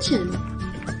in the kitchen.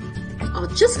 I'll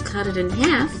just cut it in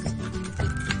half.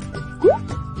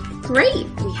 Great,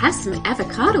 we have some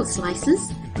avocado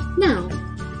slices. Now,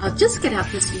 I'll just get out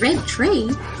this red tray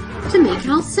to make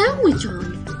our sandwich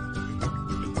on.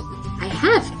 I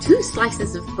have 2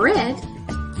 slices of bread.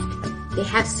 They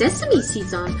have sesame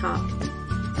seeds on top.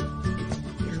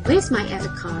 Now, where's my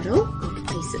avocado? I'll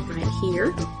place it right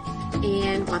here.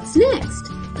 And what's next?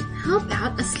 How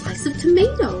about a slice of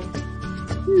tomato?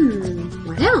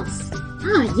 What else?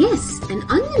 Ah, yes, an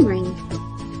onion ring.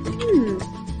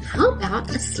 how about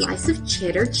a slice of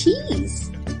cheddar cheese?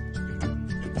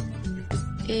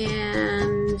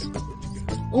 And,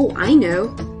 oh, I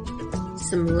know,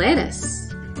 some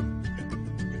lettuce.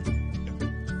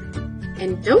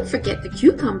 And don't forget the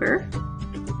cucumber.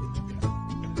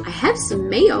 I have some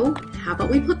mayo. How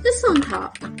about we put this on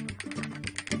top?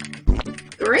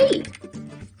 Great!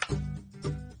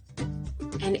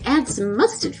 And add some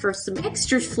mustard for some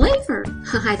extra flavor.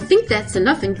 I think that's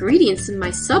enough ingredients in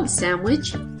my sub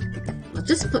sandwich. I'll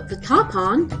just put the top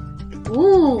on.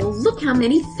 Oh, look how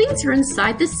many things are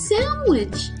inside the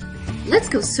sandwich. Let's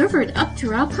go serve it up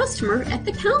to our customer at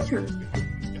the counter.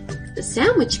 The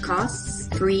sandwich costs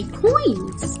 3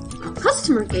 coins. Our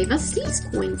customer gave us these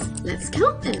coins. Let's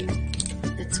count them.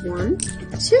 That's 1,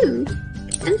 2,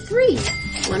 and 3.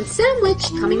 1 sandwich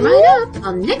coming right up.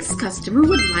 Our next customer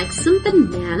would like some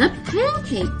banana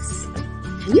pancakes.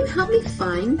 Can you help me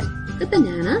find the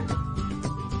banana?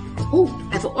 Oh,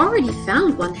 I've already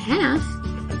found 1/2.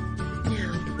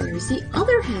 Now, where's the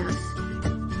other half?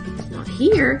 Not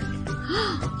here.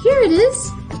 Here it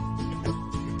is.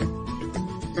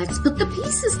 Let's put the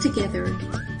pieces together.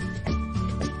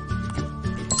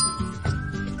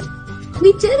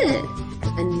 We did it!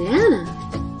 Banana.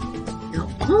 Now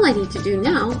all I need to do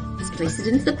now is place it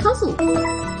into the puzzle.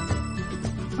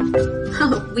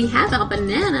 Oh, we have our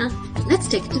banana. Let's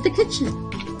take it to the kitchen.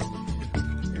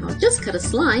 I'll just cut a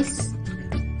slice.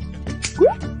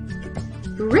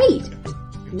 Great!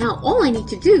 Now all I need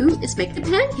to do is make the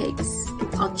pancakes.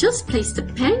 I'll just place the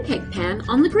pancake pan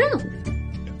on the grill.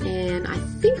 And I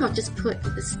think I'll just put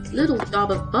this little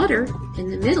dab of butter in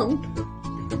the middle.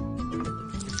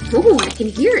 Oh, I can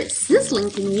hear it sizzling,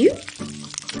 can you?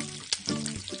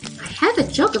 I have a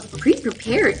jug of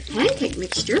pre-prepared pancake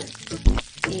mixture,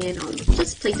 and I'll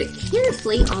just place it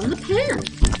carefully on the pan.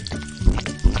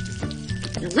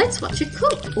 Now let's watch it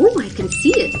cook. Oh, I can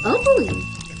see it bubbling.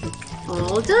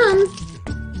 All done.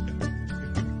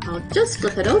 I'll just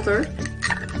flip it over.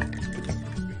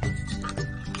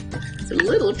 It's a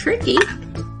little tricky.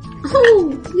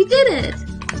 Oh, we did it!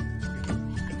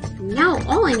 Now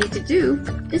all I need to do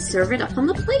is serve it up on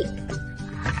the plate.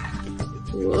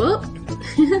 Whoop!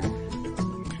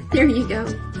 There you go.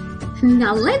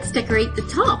 Now let's decorate the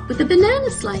top with the banana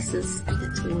slices.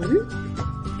 That's 1,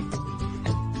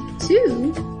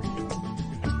 2,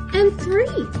 and 3.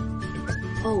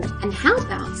 Oh, and how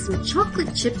about some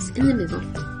chocolate chips in the middle?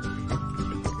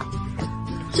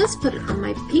 Just put it on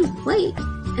my pink plate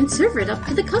and serve it up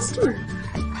to the customer.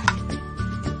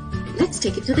 Let's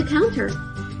take it to the counter.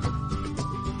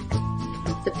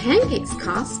 The pancakes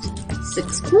cost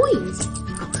 6 coins.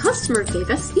 Our customer gave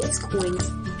us these coins.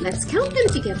 Let's count them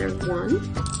together. 1,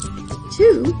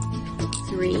 2,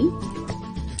 3,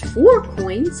 4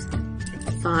 coins,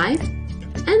 5,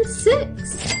 and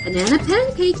 6. Banana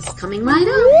pancakes coming right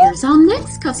up. Here's our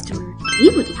next customer. He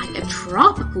would like a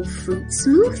tropical fruit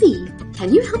smoothie.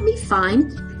 Can you help me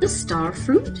find the star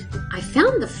fruit? I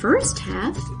found the first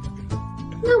half.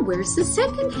 Now where's the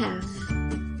second half?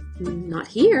 Not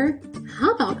here.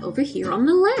 How about over here on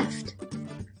the left?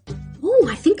 Oh,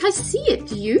 I think I see it.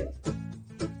 Do you?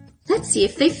 Let's see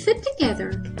if they fit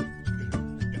together.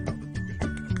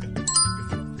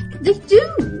 They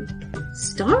do!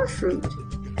 Star fruit.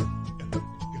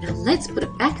 Now let's put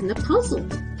it back in the puzzle.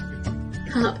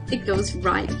 It goes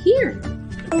right here.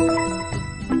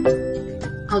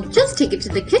 I'll just take it to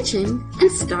the kitchen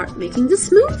and start making the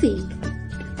smoothie.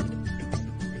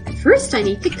 First I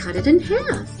need to cut it in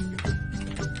half.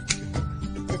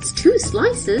 That's 2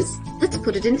 slices. Let's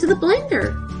put it into the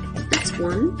blender. That's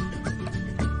 1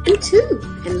 and 2.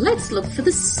 And let's look for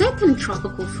the second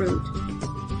tropical fruit,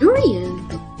 durian.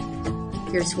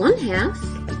 Here's 1 half.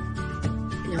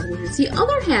 Now where's the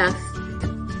other half?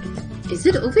 Is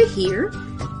it over here?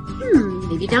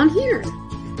 Maybe down here.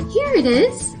 Here it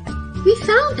is. We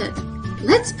found it.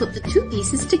 Let's put the 2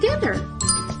 pieces together.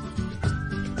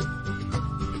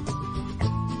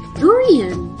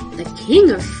 Durian, the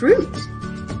king of fruit.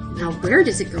 Now where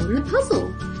does it go in the puzzle?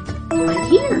 Right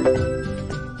here.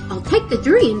 I'll take the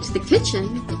durian to the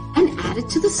kitchen and add it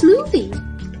to the smoothie.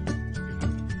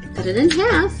 Cut it in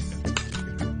half.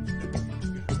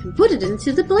 And put it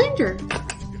into the blender.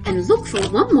 And look for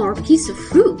 1 more piece of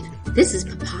fruit. This is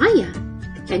papaya.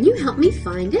 Can you help me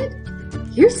find it?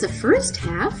 Here's the first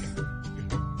half.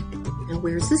 Now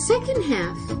where's the second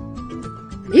half?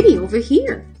 Maybe over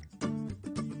here.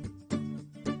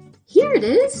 Here it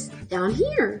is, down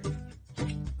here.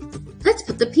 Let's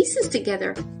put the pieces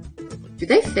together. Do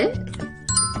they fit?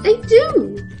 They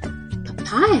do!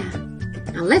 Papaya.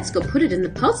 Now let's go put it in the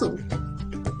puzzle.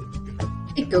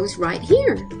 It goes right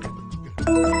here.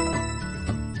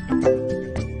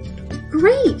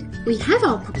 Great! We have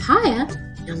our papaya.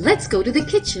 Now let's go to the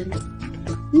kitchen.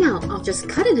 Now I'll just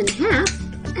cut it in half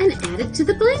and add it to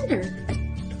the blender.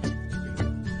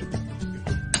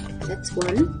 That's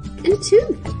 1 and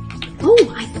 2.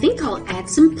 Oh, I think I'll add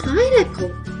some pineapple.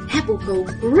 That will go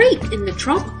great in the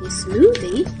tropical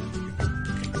smoothie.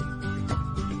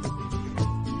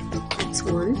 That's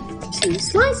 1, 2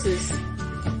 slices.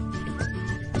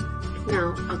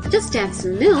 Now I'll just add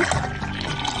some milk.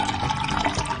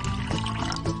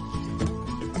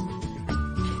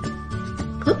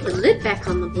 Put the lid back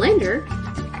on the blender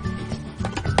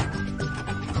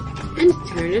and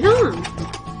turn it on.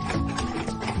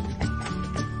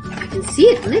 I can see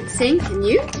it mixing, can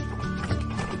you?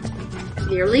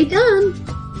 Nearly done.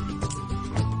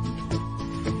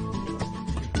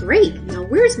 Great, now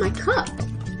where's my cup?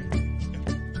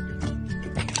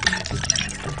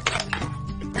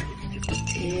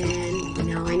 And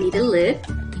now I need a lid.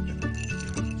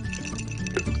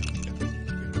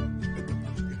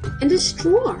 And a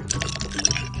straw.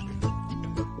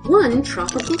 1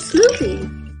 tropical smoothie.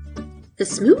 The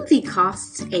smoothie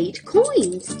costs 8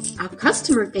 coins. Our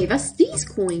customer gave us these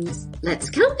coins. Let's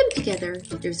count them together.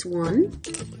 There's 1,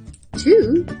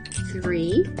 2,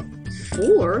 3,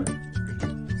 4,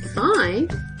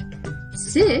 5,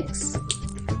 6,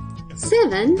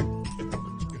 7,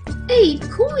 8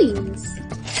 coins.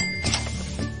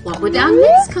 What would our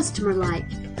next customer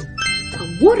like?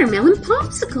 A watermelon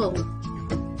popsicle.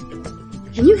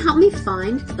 Can you help me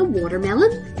find the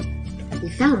watermelon? We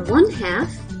found 1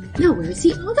 half. Now where's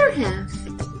the other half?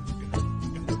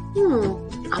 Oh,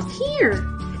 up here.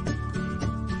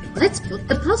 Let's put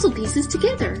the puzzle pieces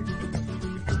together.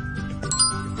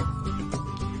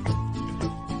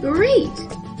 Great!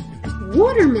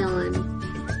 Watermelon.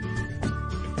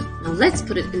 Now let's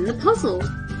put it in the puzzle.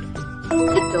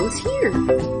 It goes here.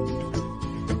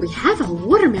 We have a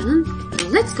watermelon. Now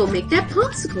let's go make that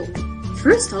popsicle.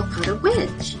 First I'll cut a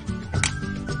wedge.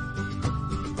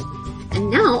 And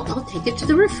now I'll take it to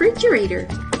the refrigerator.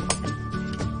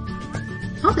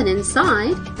 Pop it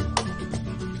inside.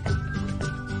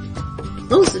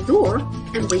 Close the door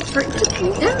and wait for it to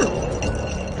cool down.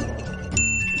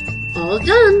 All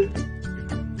done.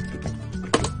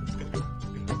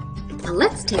 Now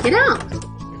let's take it out.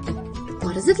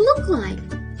 What does it look like?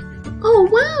 Oh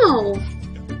wow!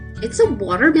 It's a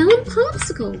watermelon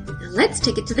popsicle. Now let's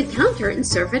take it to the counter and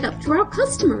serve it up to our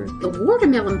customer. The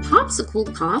watermelon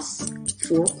popsicle costs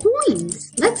 4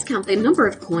 coins. Let's count the number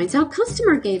of coins our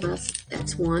customer gave us.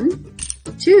 That's 1,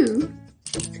 2,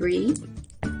 3,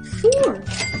 4.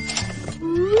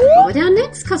 What would our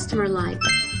next customer like?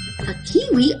 A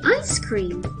kiwi ice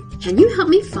cream. Can you help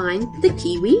me find the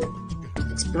kiwi?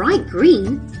 It's bright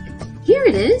green. Here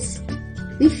it is.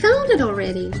 We found it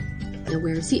already. Now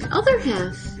where's the other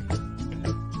half?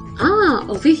 Ah,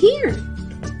 over here.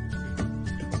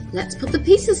 Let's put the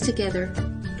pieces together.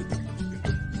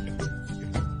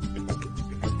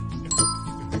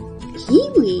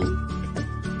 Kiwi.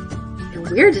 Now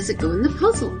where does it go in the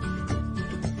puzzle?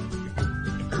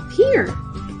 Up here.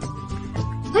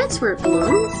 That's where it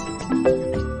belongs.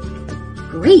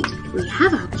 Great, we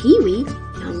have our kiwi.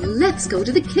 Now let's go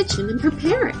to the kitchen and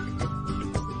prepare it.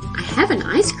 I have an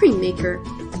ice cream maker.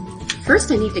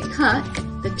 First I need to cut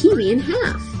the kiwi in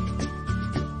half.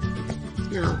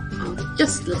 Now I'll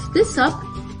just lift this up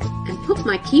and put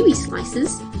my kiwi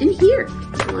slices in here.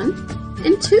 1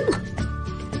 and 2.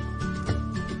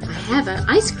 I have an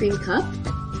ice cream cup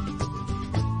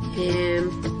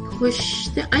and push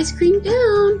the ice cream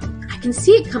down. I can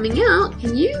see it coming out,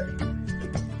 can you?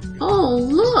 Oh,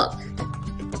 look!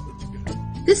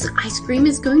 This ice cream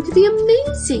is going to be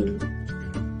amazing!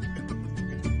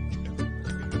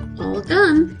 All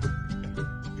done.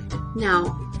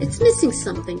 Now, it's missing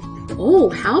something. Oh,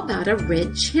 how about a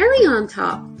red cherry on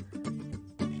top?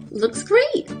 Looks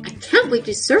great! I can't wait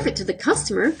to serve it to the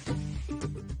customer.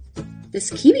 This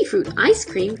kiwi fruit ice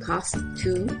cream costs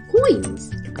 2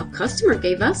 coins. Our customer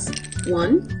gave us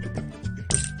 1,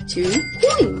 2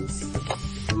 coins.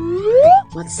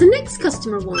 What's the next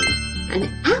customer want? An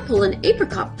apple and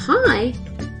apricot pie?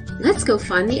 Let's go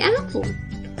find the apple.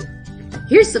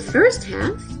 Here's the first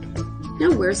half.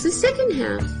 Now where's the second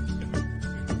half?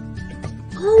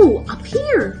 Oh, up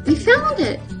here! We found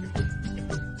it!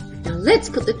 Now let's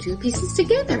put the 2 pieces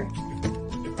together.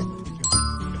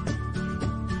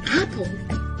 Apple.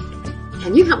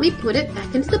 Can you help me put it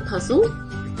back into the puzzle?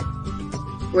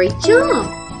 Great job!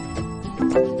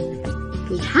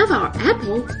 We have our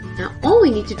apple. Now all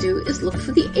we need to do is look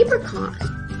for the apricot.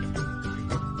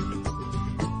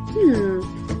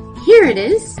 Here it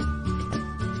is.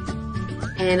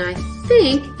 And I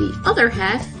think the other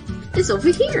half is over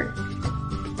here.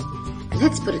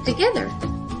 Let's put it together.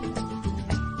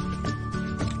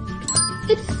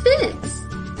 It fits.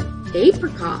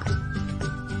 Apricot.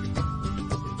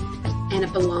 And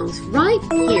it belongs right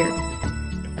here.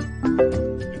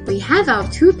 We have our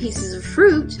 2 pieces of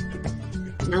fruit.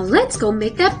 Now let's go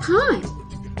make that pie.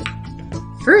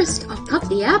 First, I'll cut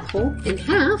the apple in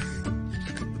half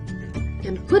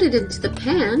and put it into the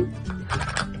pan.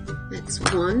 That's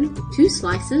 1, 2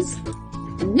 slices.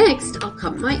 And next, I'll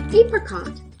cut my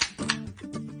apricot.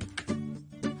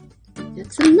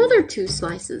 That's another 2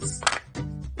 slices.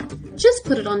 Just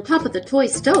put it on top of the toy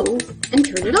stove and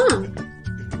turn it on.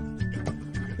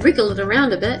 Wriggle it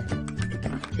around a bit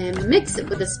and mix it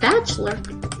with a spatula.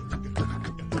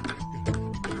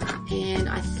 And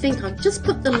I think I'll just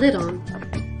put the lid on.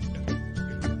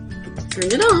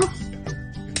 Turn it off.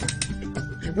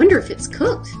 I wonder if it's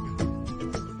cooked.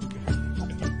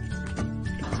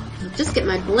 I'll just get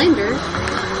my blender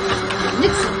and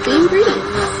mix up the ingredients.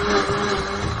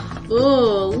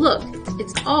 Oh, look,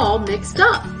 it's all mixed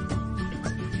up.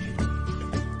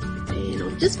 And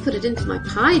I'll just put it into my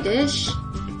pie dish.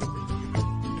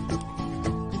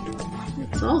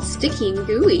 It's all sticky and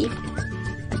gooey.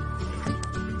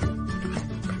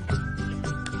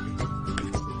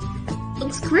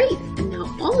 Looks great, and now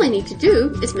all I need to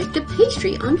do is make the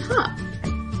pastry on top.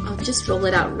 I'll just roll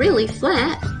it out really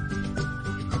flat,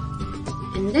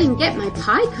 and then get my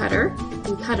pie cutter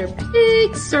and cut a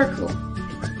big circle.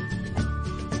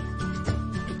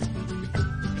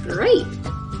 Great!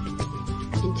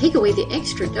 And take away the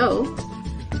extra dough.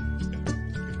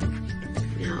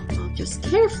 Now I'll just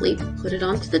carefully put it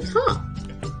onto the top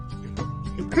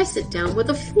and press it down with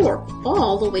a fork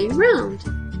all the way around.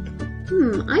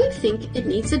 I think it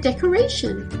needs a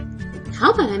decoration.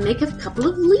 How about I make a couple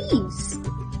of leaves?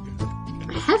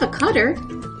 I have a cutter.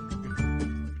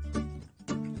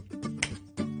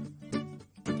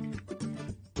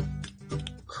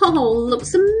 Oh,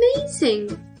 looks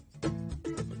amazing!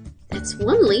 That's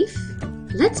 1 leaf.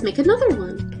 Let's make another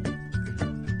one.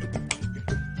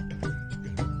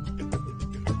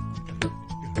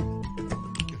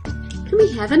 And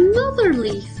we have another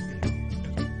leaf.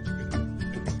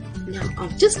 Now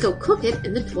I'll just go cook it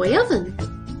in the toy oven.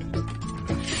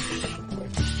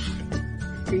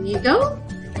 Here you go.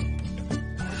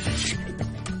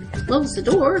 Close the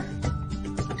door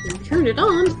and turn it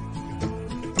on.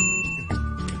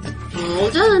 All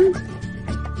done.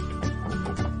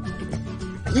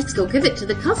 Let's go give it to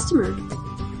the customer.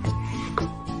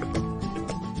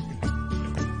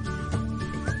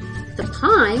 The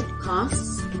pie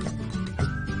costs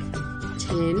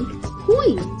 10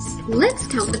 coins. Let's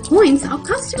count the coins our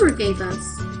customer gave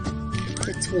us.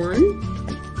 That's 1,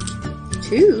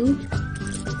 2,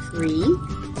 3,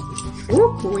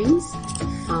 4 coins,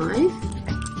 5,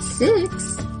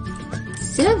 6,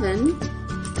 7,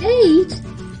 8,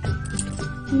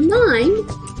 9,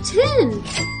 10.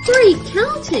 Great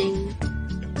counting!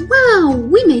 Wow,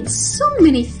 we made so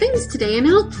many things today in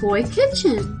our toy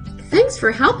kitchen. Thanks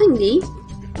for helping me.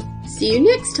 See you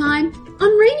next time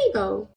on Rainy Bow.